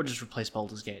 Or just replace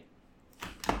Baldur's Gate.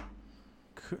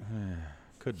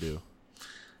 Could do.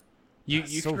 You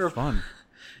so fun.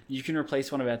 You can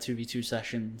replace one of our 2v2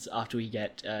 sessions after we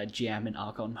get GM in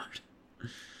Archon mode.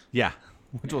 Yeah,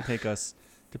 which will take us,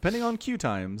 depending on queue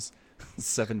times,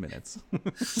 7 minutes.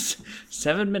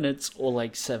 7 minutes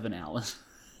or 7 hours.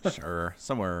 Sure,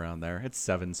 somewhere around there. It's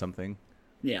 7 something.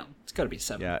 Yeah, it's got to be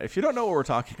 7. Yeah, if you don't know what we're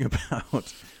talking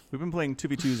about, we've been playing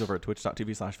 2v2s over at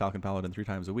twitch.tv/FalconPaladin 3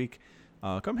 times a week.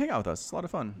 Come hang out with us. It's a lot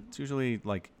of fun. It's usually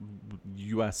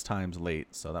US times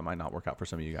late, so that might not work out for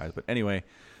some of you guys. But anyway,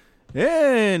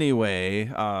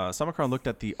 Samacron looked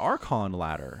at the Archon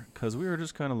ladder because we were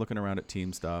just kind of looking around at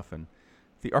team stuff, and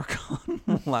the Archon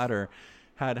ladder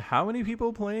had how many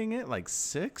people playing it?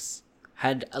 6?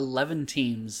 Had 11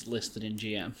 teams listed in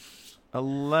GM.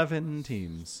 11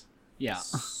 teams. Yeah.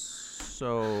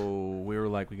 So we were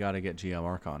like, we got to get GM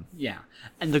Archon. Yeah.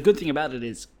 And the good thing about it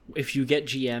is if you get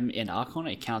GM in Archon,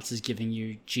 it counts as giving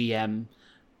you GM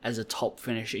as a top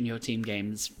finish in your team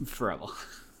games forever.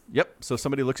 Yep. So if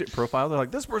somebody looks at your profile, they're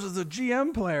like, this person's a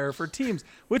GM player for teams,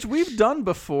 which we've done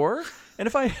before. And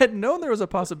if I had known there was a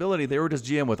possibility they were just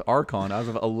GM with Archon out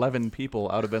of 11 people,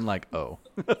 I would have been like, oh.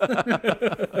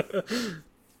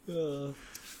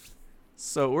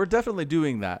 So we're definitely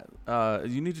doing that.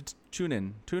 You need to tune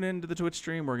in. Tune in to the Twitch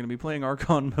stream. We're going to be playing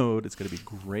Archon mode. It's going to be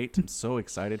great. I'm so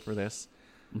excited for this.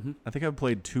 Mm-hmm. I think I've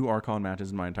played 2 Archon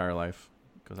matches in my entire life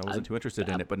because I wasn't too interested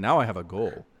in it. But now I have a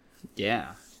goal.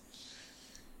 Yeah.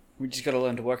 We just got to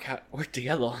learn to work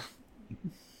together.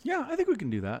 Yeah, I think we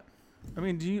can do that. I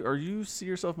mean, do you see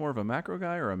yourself more of a macro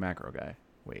guy or a macro guy?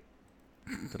 Wait,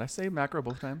 did I say macro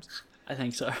both times? I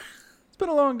think so. It's been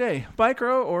a long day.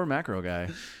 Micro or macro guy?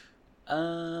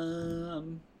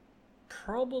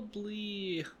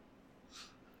 Probably.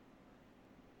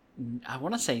 I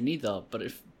want to say neither, but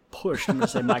if pushed, I'm gonna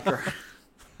say micro.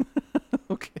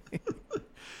 Okay.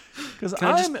 Because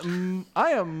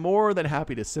I am more than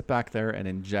happy to sit back there and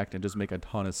inject and just make a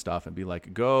ton of stuff and be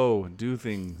like, go do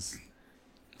things.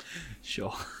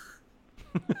 Sure.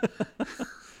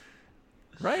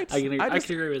 Right? I can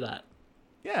agree with that.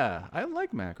 Yeah, I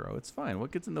like macro. It's fine.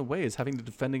 What gets in the way is having to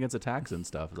defend against attacks and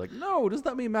stuff. It's like, no, does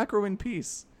that mean macro in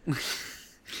peace?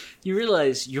 You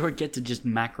realize you get to just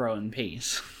macro in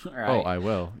peace, right? Oh, I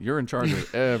will. You're in charge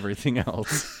of everything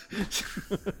else.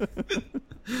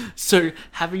 So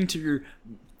having to,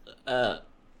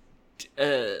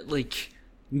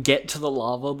 get to the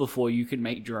lava before you can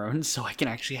make drones, so I can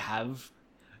actually have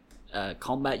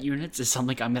combat units is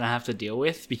something I'm going to have to deal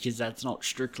with because that's not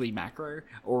strictly macro,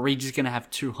 or are we just going to have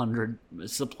 200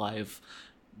 supply of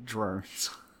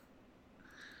drones?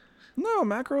 No,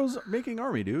 macro's making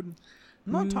army, dude.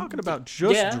 I'm not talking about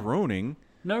just droning.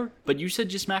 No, but you said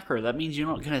just macro. That means you're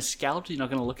not going to scout, you're not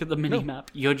going to look at the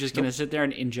mini-map. You're just going to sit there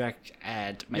and inject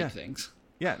and make things.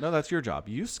 Yeah, no, that's your job.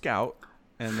 You scout,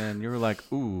 and then you're like,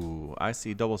 ooh, I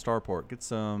see double starport. Get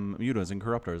some mutas and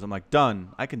corruptors. I'm like, done.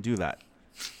 I can do that.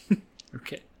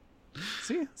 Okay.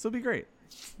 See? This will be great.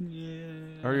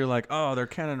 Yeah. Or you're like, oh, they're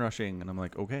cannon rushing. And I'm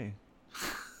like, okay.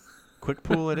 Quick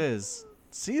pool it is.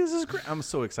 See, this is great. I'm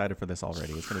so excited for this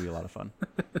already. It's going to be a lot of fun.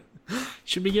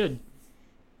 Should be good.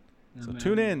 So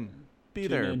tune in. Be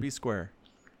Tune there. in. Be square.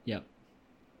 Yep.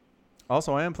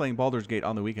 Also, I am playing Baldur's Gate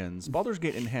on the weekends. Baldur's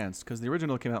Gate Enhanced, because the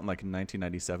original came out in like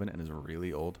 1997 and is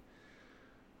really old.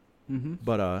 Mm-hmm.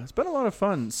 But it's been a lot of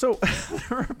fun. So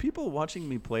there are people watching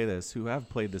me play this who have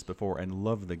played this before and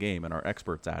love the game and are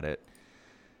experts at it.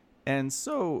 And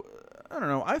so, I don't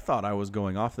know, I thought I was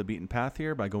going off the beaten path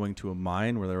here by going to a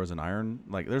mine where there was an iron.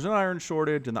 Like, there's an iron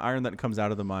shortage, and the iron that comes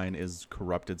out of the mine is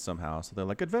corrupted somehow. So they're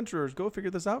like, adventurers, go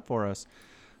figure this out for us.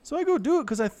 So I go do it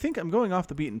because I think I'm going off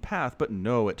the beaten path. But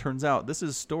no, it turns out this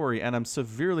is story, and I'm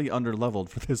severely underleveled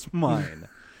for this mine.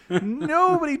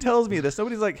 Nobody tells me this.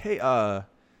 Nobody's like, hey,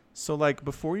 so, like,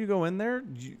 before you go in there,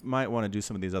 you might want to do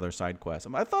some of these other side quests.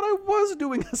 I thought I was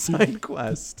doing a side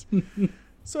quest.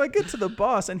 So I get to the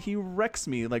boss, and he wrecks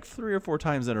me like 3 or 4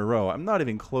 times in a row. I'm not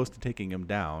even close to taking him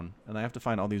down. And I have to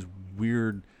find all these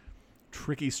weird,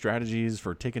 tricky strategies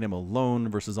for taking him alone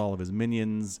versus all of his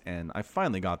minions. And I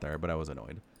finally got there, but I was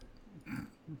annoyed.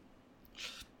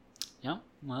 Yeah,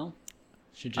 well,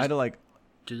 should I had just to, like,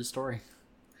 do the story.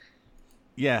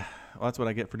 yeah, well, that's what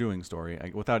I get for doing story.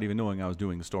 Without even knowing I was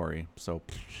doing story. So,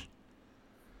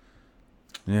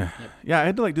 yeah. Yep. Yeah, I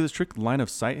had to, like, do this trick line of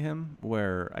sight him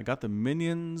where I got the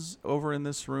minions over in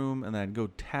this room and then I'd go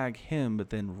tag him, but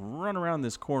then run around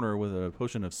this corner with a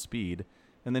potion of speed.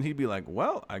 And then he'd be like,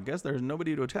 well, I guess there's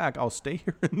nobody to attack. I'll stay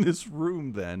here in this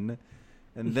room then.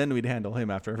 And then we'd handle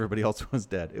him after everybody else was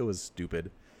dead. It was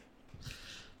stupid.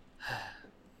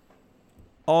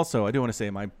 Also, I do want to say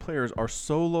my players are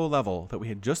so low level that we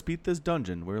had just beat this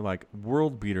dungeon. We're like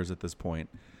world beaters at this point.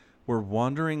 We're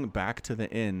wandering back to the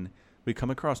inn. We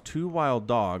come across 2 wild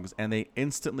dogs, and they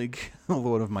instantly kill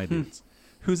one of my dudes,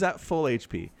 who's at full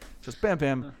HP. Just bam,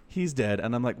 bam, he's dead.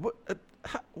 And I'm like, what?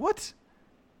 What?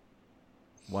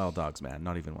 Wild dogs, man.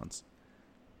 Not even once.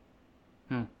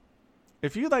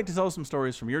 If you'd like to tell some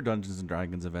stories from your Dungeons and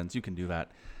Dragons events, you can do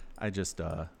that. I just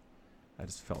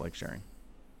felt like sharing.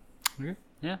 Okay.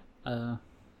 Yeah.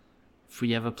 If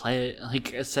we ever play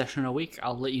like a session a week,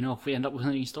 I'll let you know if we end up with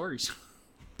any stories.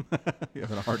 You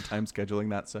having a hard time scheduling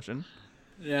that session?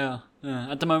 Yeah.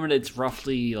 At the moment, it's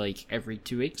roughly like every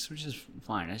 2 weeks, which is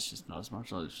fine. It's just not as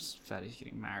much. It's just Fatty's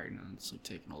getting married, and it's like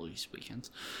taking all these weekends.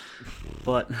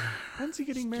 But When's he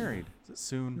getting married? Is it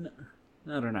soon?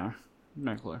 I don't know.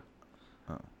 No clue.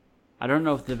 Oh. I don't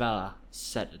know if they've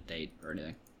set a date or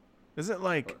anything. Is it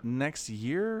like next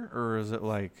year, or is it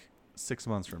like 6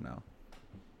 months from now?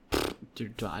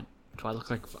 Dude, do I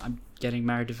look like I'm getting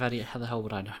married to Fatty? How the hell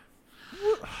would I know?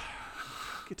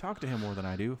 You talk to him more than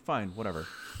I do. Fine, whatever.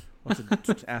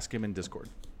 Let's ask him in Discord.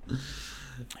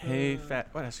 Hey, Fat.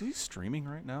 What? Is he streaming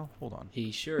right now? Hold on.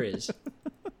 He sure is.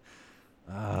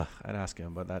 I'd ask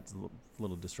him, but that's a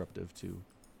little disruptive too.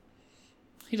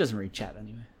 He doesn't read chat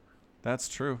anyway. That's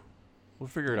true. We'll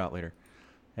figure it out later.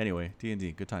 Anyway,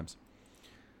 D&D, good times.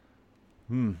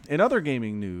 In other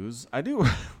gaming news, I do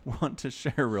want to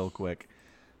share real quick.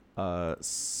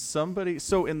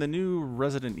 So in the new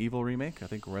Resident Evil remake, I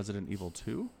think Resident Evil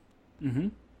 2,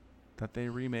 that they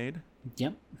remade.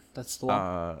 Yep, that's the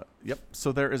one. Yep.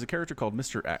 So there is a character called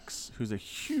Mr. X, who's a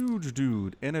huge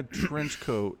dude in a trench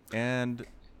coat and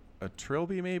a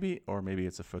trilby, maybe, or maybe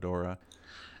it's a fedora.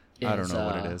 I don't know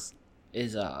what it is.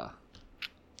 Is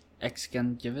X gonna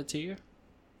give it to you?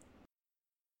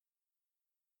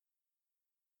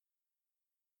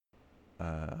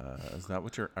 Is that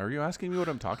what are you asking me what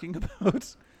I'm talking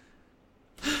about?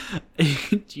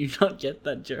 Do you not get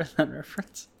that Jeremy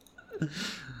reference?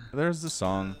 There's the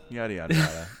song, yada, yada,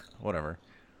 yada, whatever.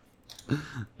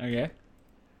 Okay.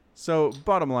 So,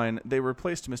 bottom line, they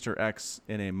replaced Mr. X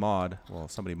in a mod. Well,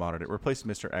 somebody modded it. Replaced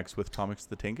Mr. X with Thomas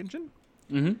the Tank Engine.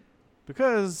 Mm-hmm.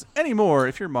 Because anymore,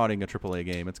 if you're modding a AAA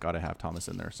game, it's got to have Thomas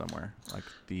in there somewhere. Like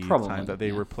the time that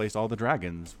they replaced all the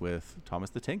dragons with Thomas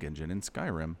the Tank Engine in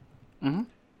Skyrim. Mm-hmm.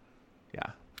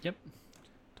 Yeah. Yep.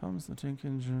 Thomas the Tank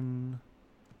Engine.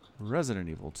 Resident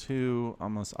Evil 2.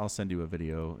 I'll send you a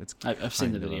video. It's I've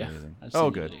seen the video. Amazing. I've seen oh,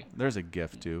 the good. video. There's a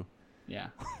GIF too. Yeah.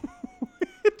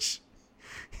 Which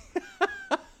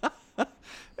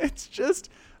it's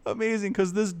just amazing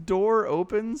because this door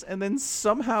opens and then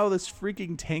somehow this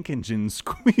freaking tank engine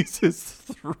squeezes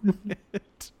through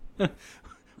it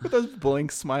with a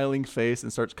blank smiling face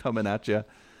and starts coming at you.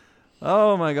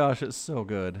 Oh my gosh, it's so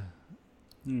good.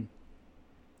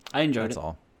 I enjoyed That's it.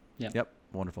 all. Yep. Yep.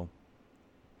 Wonderful.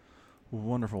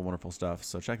 Wonderful, wonderful stuff.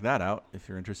 So check that out if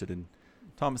you're interested in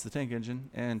Thomas the Tank Engine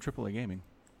and AAA gaming.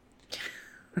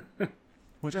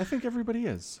 Which I think everybody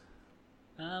is.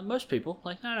 Most people,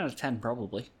 like 9 out of 10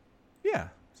 probably. Yeah,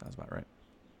 sounds about right.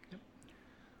 Yep.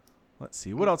 Let's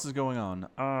see. What else is going on?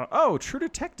 True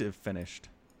Detective finished.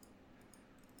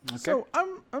 Okay. So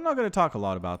I'm not going to talk a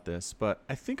lot about this, but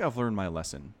I think I've learned my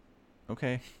lesson.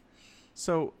 Okay?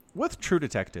 So with True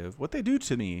Detective, what they do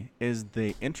to me is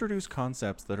they introduce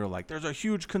concepts that are like, there's a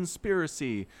huge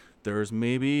conspiracy. There's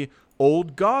maybe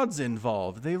old gods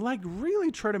involved. They like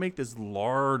really try to make this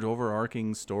large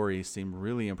overarching story seem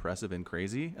really impressive and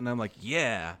crazy. And I'm like,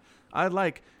 yeah, I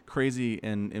like crazy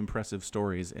and impressive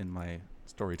stories in my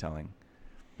storytelling.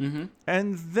 Mm-hmm.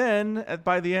 And then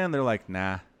by the end, they're like,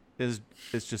 nah, it's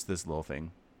just this little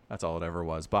thing. That's all it ever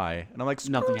was. Bye. And I'm like,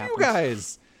 screw Nothing you happens.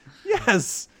 guys.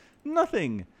 Yes,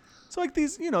 nothing. So like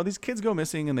these kids go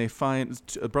missing and they find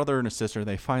a brother and a sister.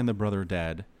 They find the brother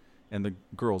dead and the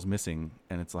girl's missing.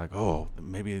 And it's like, oh,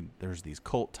 maybe there's these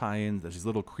cult tie-ins. There's these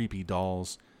little creepy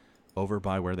dolls over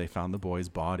by where they found the boy's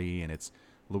body. And it's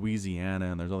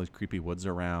Louisiana and there's all these creepy woods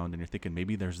around. And you're thinking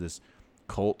maybe there's this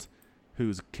cult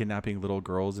who's kidnapping little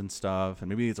girls and stuff. And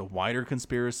maybe it's a wider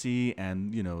conspiracy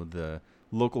and, the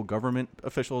local government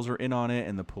officials are in on it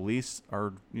and the police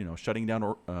are, shutting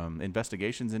down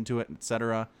investigations into it,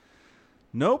 etc.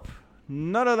 Nope.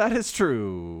 None of that is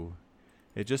true.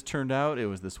 It just turned out it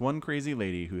was this one crazy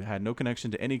lady who had no connection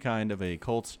to any kind of a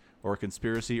cult or a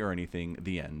conspiracy or anything.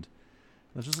 The end.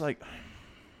 I was just like,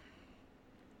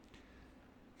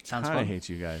 Sounds I fun. hate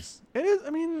you guys. It is. I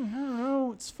mean, I don't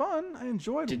know. It's fun. I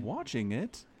enjoyed watching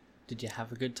it. Did you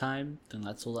have a good time? Then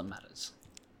that's all that matters.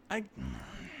 I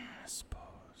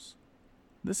suppose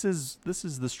this is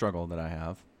the struggle that I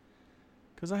have,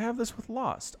 because I have this with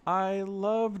Lost. I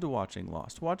loved watching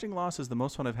Lost. Watching Lost is the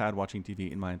most fun I've had watching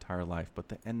TV in my entire life. But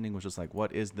the ending was just like,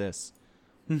 what is this?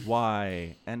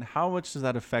 Why? And how much does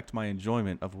that affect my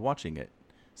enjoyment of watching it,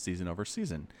 season over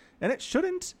season? And it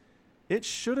shouldn't. It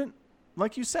shouldn't.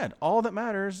 Like you said, all that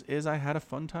matters is I had a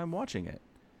fun time watching it.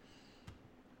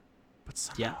 But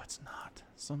somehow it's not.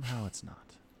 Somehow it's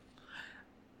not.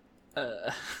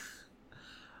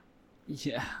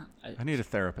 Yeah. I need a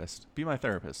therapist. Be my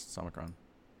therapist, Somicron.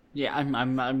 Yeah,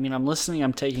 I'm listening,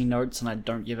 I'm taking notes, and I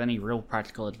don't give any real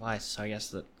practical advice, so I guess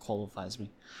that qualifies me.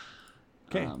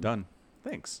 Okay, done.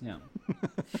 Thanks. Yeah.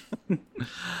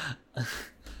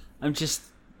 I'm just,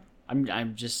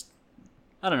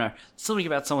 I don't know. Something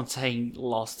about someone saying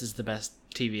Lost is the best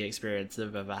TV experience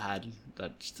they've ever had,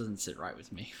 that just doesn't sit right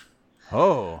with me.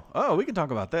 Oh, we can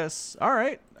talk about this. All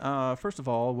right. First of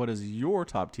all, what is your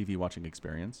top TV watching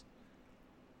experience?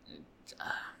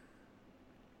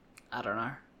 I don't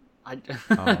know.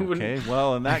 Okay,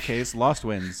 well, in that case, Lost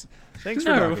wins. Thanks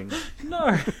for talking.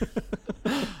 No.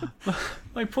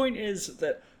 My point is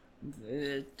that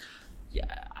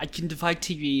I can divide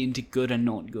TV into good and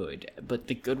not good, but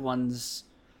the good ones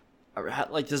are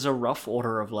like, there's a rough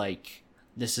order of like,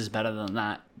 this is better than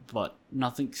that, but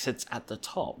nothing sits at the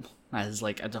top as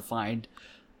like a defined,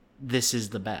 this is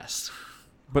the best.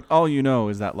 But all you know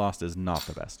is that Lost is not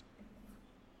the best.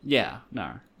 Yeah,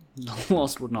 no.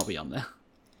 Lost would not be on there.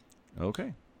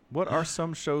 Okay. What are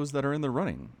some shows that are in the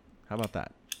running? How about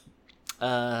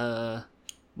that?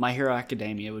 My Hero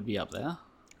Academia would be up there.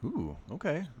 Ooh,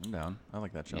 okay. I'm down. I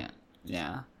like that show.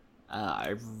 Yeah.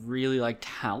 I really liked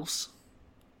House.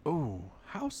 Ooh,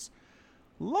 House.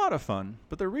 A lot of fun.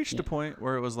 But they reached a point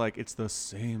where it was like, it's the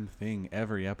same thing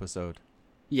every episode.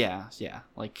 Yeah.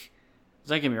 Like,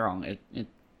 don't get me wrong. It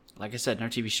like I said, no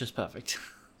TV show's perfect.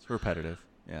 It's repetitive.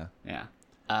 Yeah.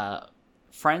 Yeah.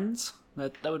 Friends.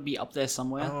 That would be up there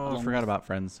somewhere. Oh, I forgot about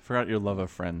Friends. Forgot your love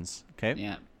of Friends. Okay.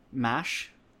 Yeah.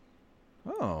 MASH.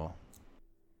 Oh.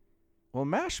 Well,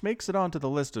 MASH makes it onto the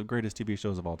list of greatest TV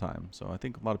shows of all time. So I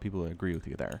think a lot of people agree with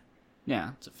you there.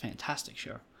 Yeah, it's a fantastic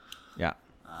show. Yeah.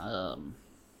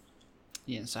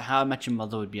 Yeah, so How I Met Your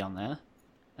Mother would be on there.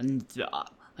 And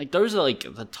like, those are like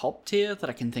the top tier that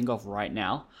I can think of right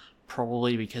now.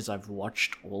 Probably because I've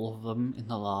watched all of them in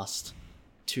the last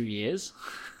 2 years.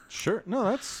 Sure. No,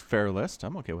 that's a fair list.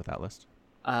 I'm okay with that list.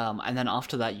 And then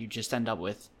after that, you just end up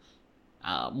with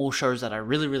more shows that I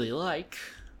really, really like.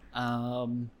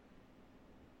 And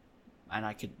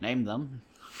I could name them,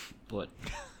 but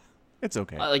It's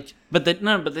okay. but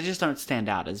they just don't stand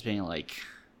out as being like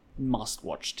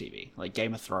must-watch TV. Like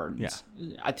Game of Thrones,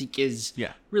 I think is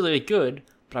really good,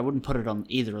 but I wouldn't put it on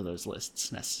either of those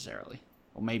lists necessarily,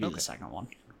 or maybe the second one.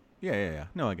 Yeah.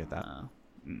 No, I get that.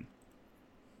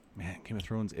 Man, Game of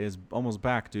Thrones is almost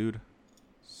back, dude.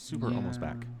 Super almost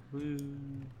back.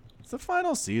 It's the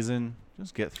final season.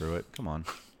 Just get through it. Come on.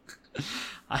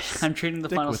 I'm treating the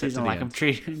Stick final with it to season the like end.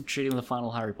 I'm treating the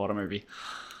final Harry Potter movie.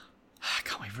 I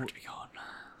can't wait for it to be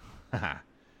gone.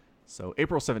 So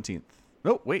April 17th.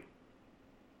 No, wait.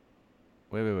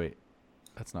 Wait.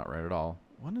 That's not right at all.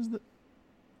 When is the...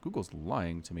 Google's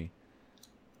lying to me.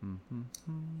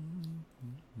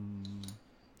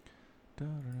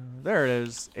 There it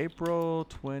is. April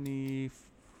 20...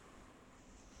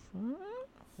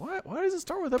 Why does it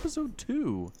start with episode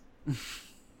 2?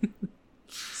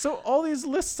 So all these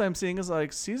lists I'm seeing is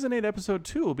like season 8 episode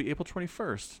 2 will be April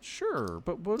 21st. Sure,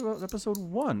 but what about episode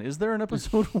 1? Is there an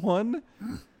episode 1?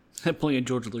 Pulling in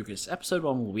George Lucas. Episode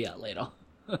 1 will be out later.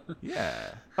 Yeah.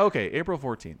 Okay, April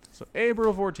 14th. So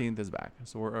April 14th is back.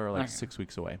 So we're like Okay. 6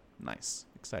 weeks away. Nice.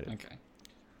 Excited. Okay.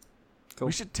 Cool.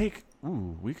 We should take...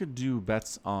 Ooh, we could do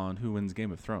bets on who wins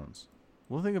Game of Thrones.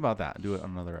 We'll think about that. Do it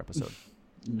on another episode.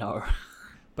 No.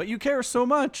 But you care so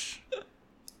much.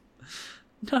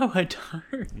 No, I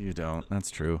don't. You don't.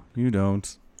 That's true. You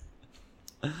don't.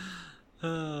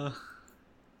 Uh,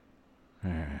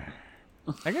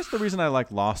 I guess the reason I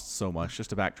like Lost so much, just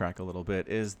to backtrack a little bit,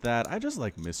 is that I just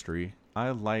like mystery. I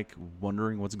like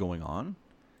wondering what's going on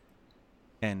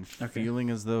and Okay. feeling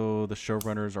as though the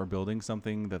showrunners are building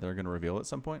something that they're going to reveal at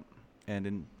some point.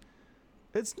 And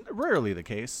it's rarely the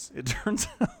case. It turns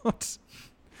out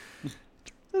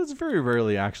that it's very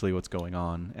rarely actually what's going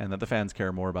on, and that the fans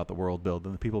care more about the world build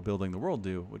than the people building the world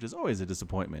do, which is always a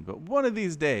disappointment. But one of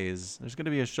these days, there's going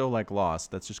to be a show like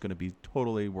Lost that's just going to be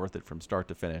totally worth it from start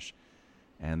to finish.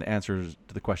 And the answers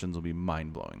to the questions will be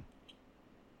mind-blowing.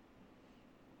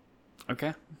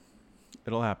 okay.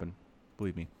 It'll happen.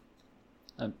 Believe me.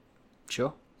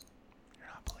 Sure. You're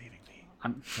not believing me.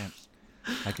 I'm.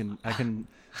 I can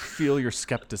feel your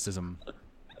skepticism.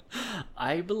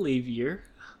 I believe you.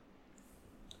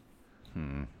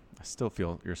 I still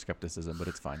feel your skepticism, but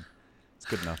it's fine. It's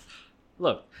good enough.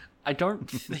 Look, I don't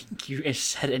think you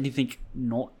said anything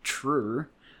not true.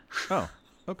 Oh,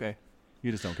 okay.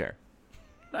 You just don't care.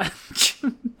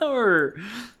 No,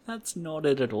 that's not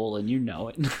it at all, and you know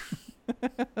it.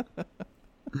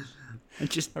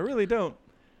 I really don't.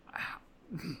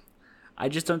 I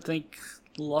just don't think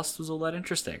Lost was all that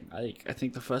interesting. I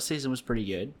think the first season was pretty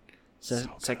good. So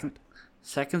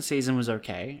Second season was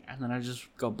okay, and then I just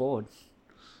got bored.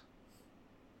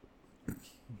 All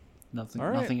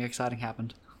right. Nothing exciting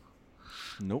happened,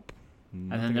 Nope.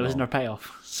 and then there was no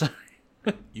payoff. So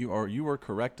You are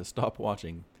correct to stop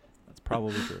watching. That's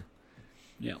probably true.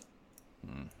 yeah,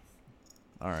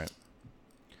 All right.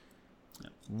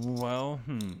 Well,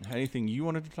 anything you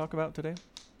wanted to talk about today?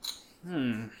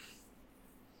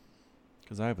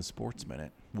 Because I have a sports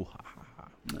minute.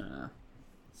 nah.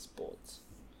 Sports.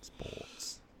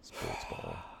 Sports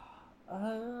ball.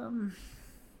 I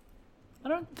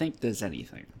don't think there's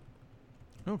anything.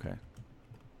 Okay.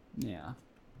 Yeah.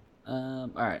 All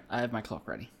right. I have my clock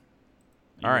ready.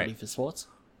 Are you All right. ready for sports?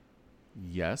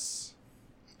 Yes.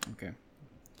 Okay.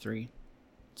 3,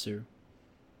 2,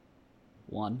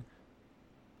 1,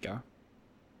 go.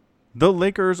 The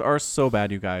Lakers are so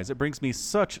bad, you guys. It brings me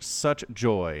such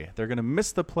joy. They're going to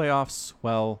miss the playoffs.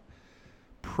 Well,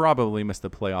 probably miss the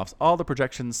playoffs. All the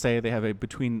projections say they have a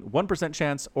between 1%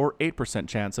 chance or 8%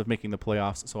 chance of making the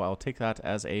playoffs, so I'll take that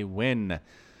as a win.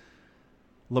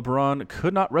 LeBron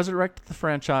could not resurrect the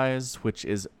franchise, which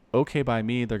is okay by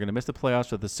me. They're going to miss the playoffs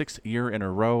for the 6th year in a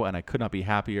row, and I could not be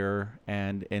happier.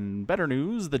 And in better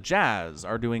news, the Jazz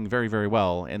are doing very, very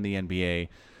well in the NBA.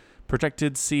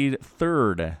 Projected seed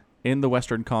 3rd in the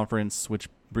Western Conference, which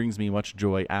brings me much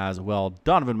joy as well.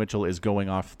 Donovan Mitchell is going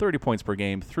off 30 points per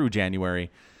game through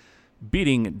January,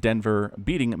 beating Denver,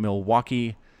 beating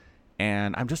Milwaukee,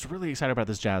 and I'm just really excited about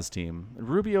this Jazz team.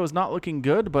 Rubio is not looking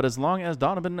good, but as long as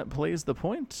Donovan plays the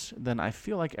point, then I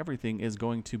feel like everything is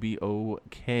going to be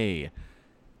okay.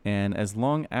 And as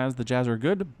long as the Jazz are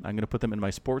good, I'm going to put them in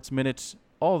my sports minute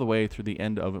all the way through the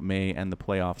end of May and the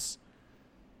playoffs.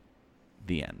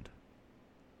 The end.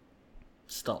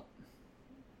 Stop.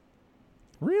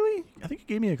 Really? I think you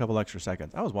gave me a couple extra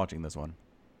seconds. I was watching this one.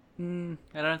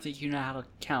 I don't think you know how to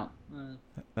count.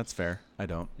 That's fair. I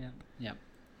don't. Yeah. Yep.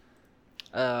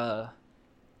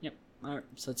 All right.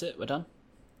 So that's it. We're done.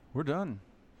 We're done.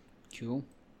 Cool.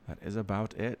 That is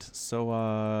about it.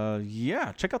 So,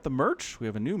 yeah, check out the merch. We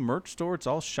have a new merch store. It's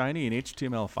all shiny in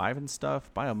HTML5 and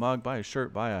stuff. Buy a mug, buy a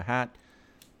shirt, buy a hat,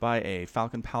 buy a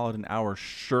Falcon Paladin Hour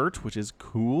shirt, which is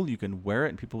cool. You can wear it,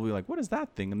 and people will be like, what is that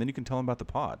thing? And then you can tell them about the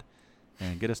pod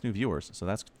and get us new viewers. So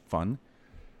that's fun.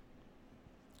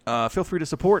 Feel free to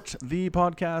support the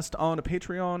podcast on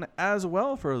Patreon as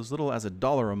well for as little as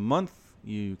 $1 a month.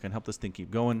 You can help this thing keep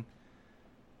going.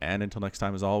 And until next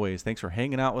time, as always, thanks for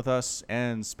hanging out with us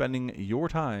and spending your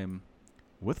time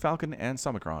with Falcon and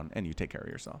Summicron. And you take care of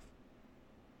yourself.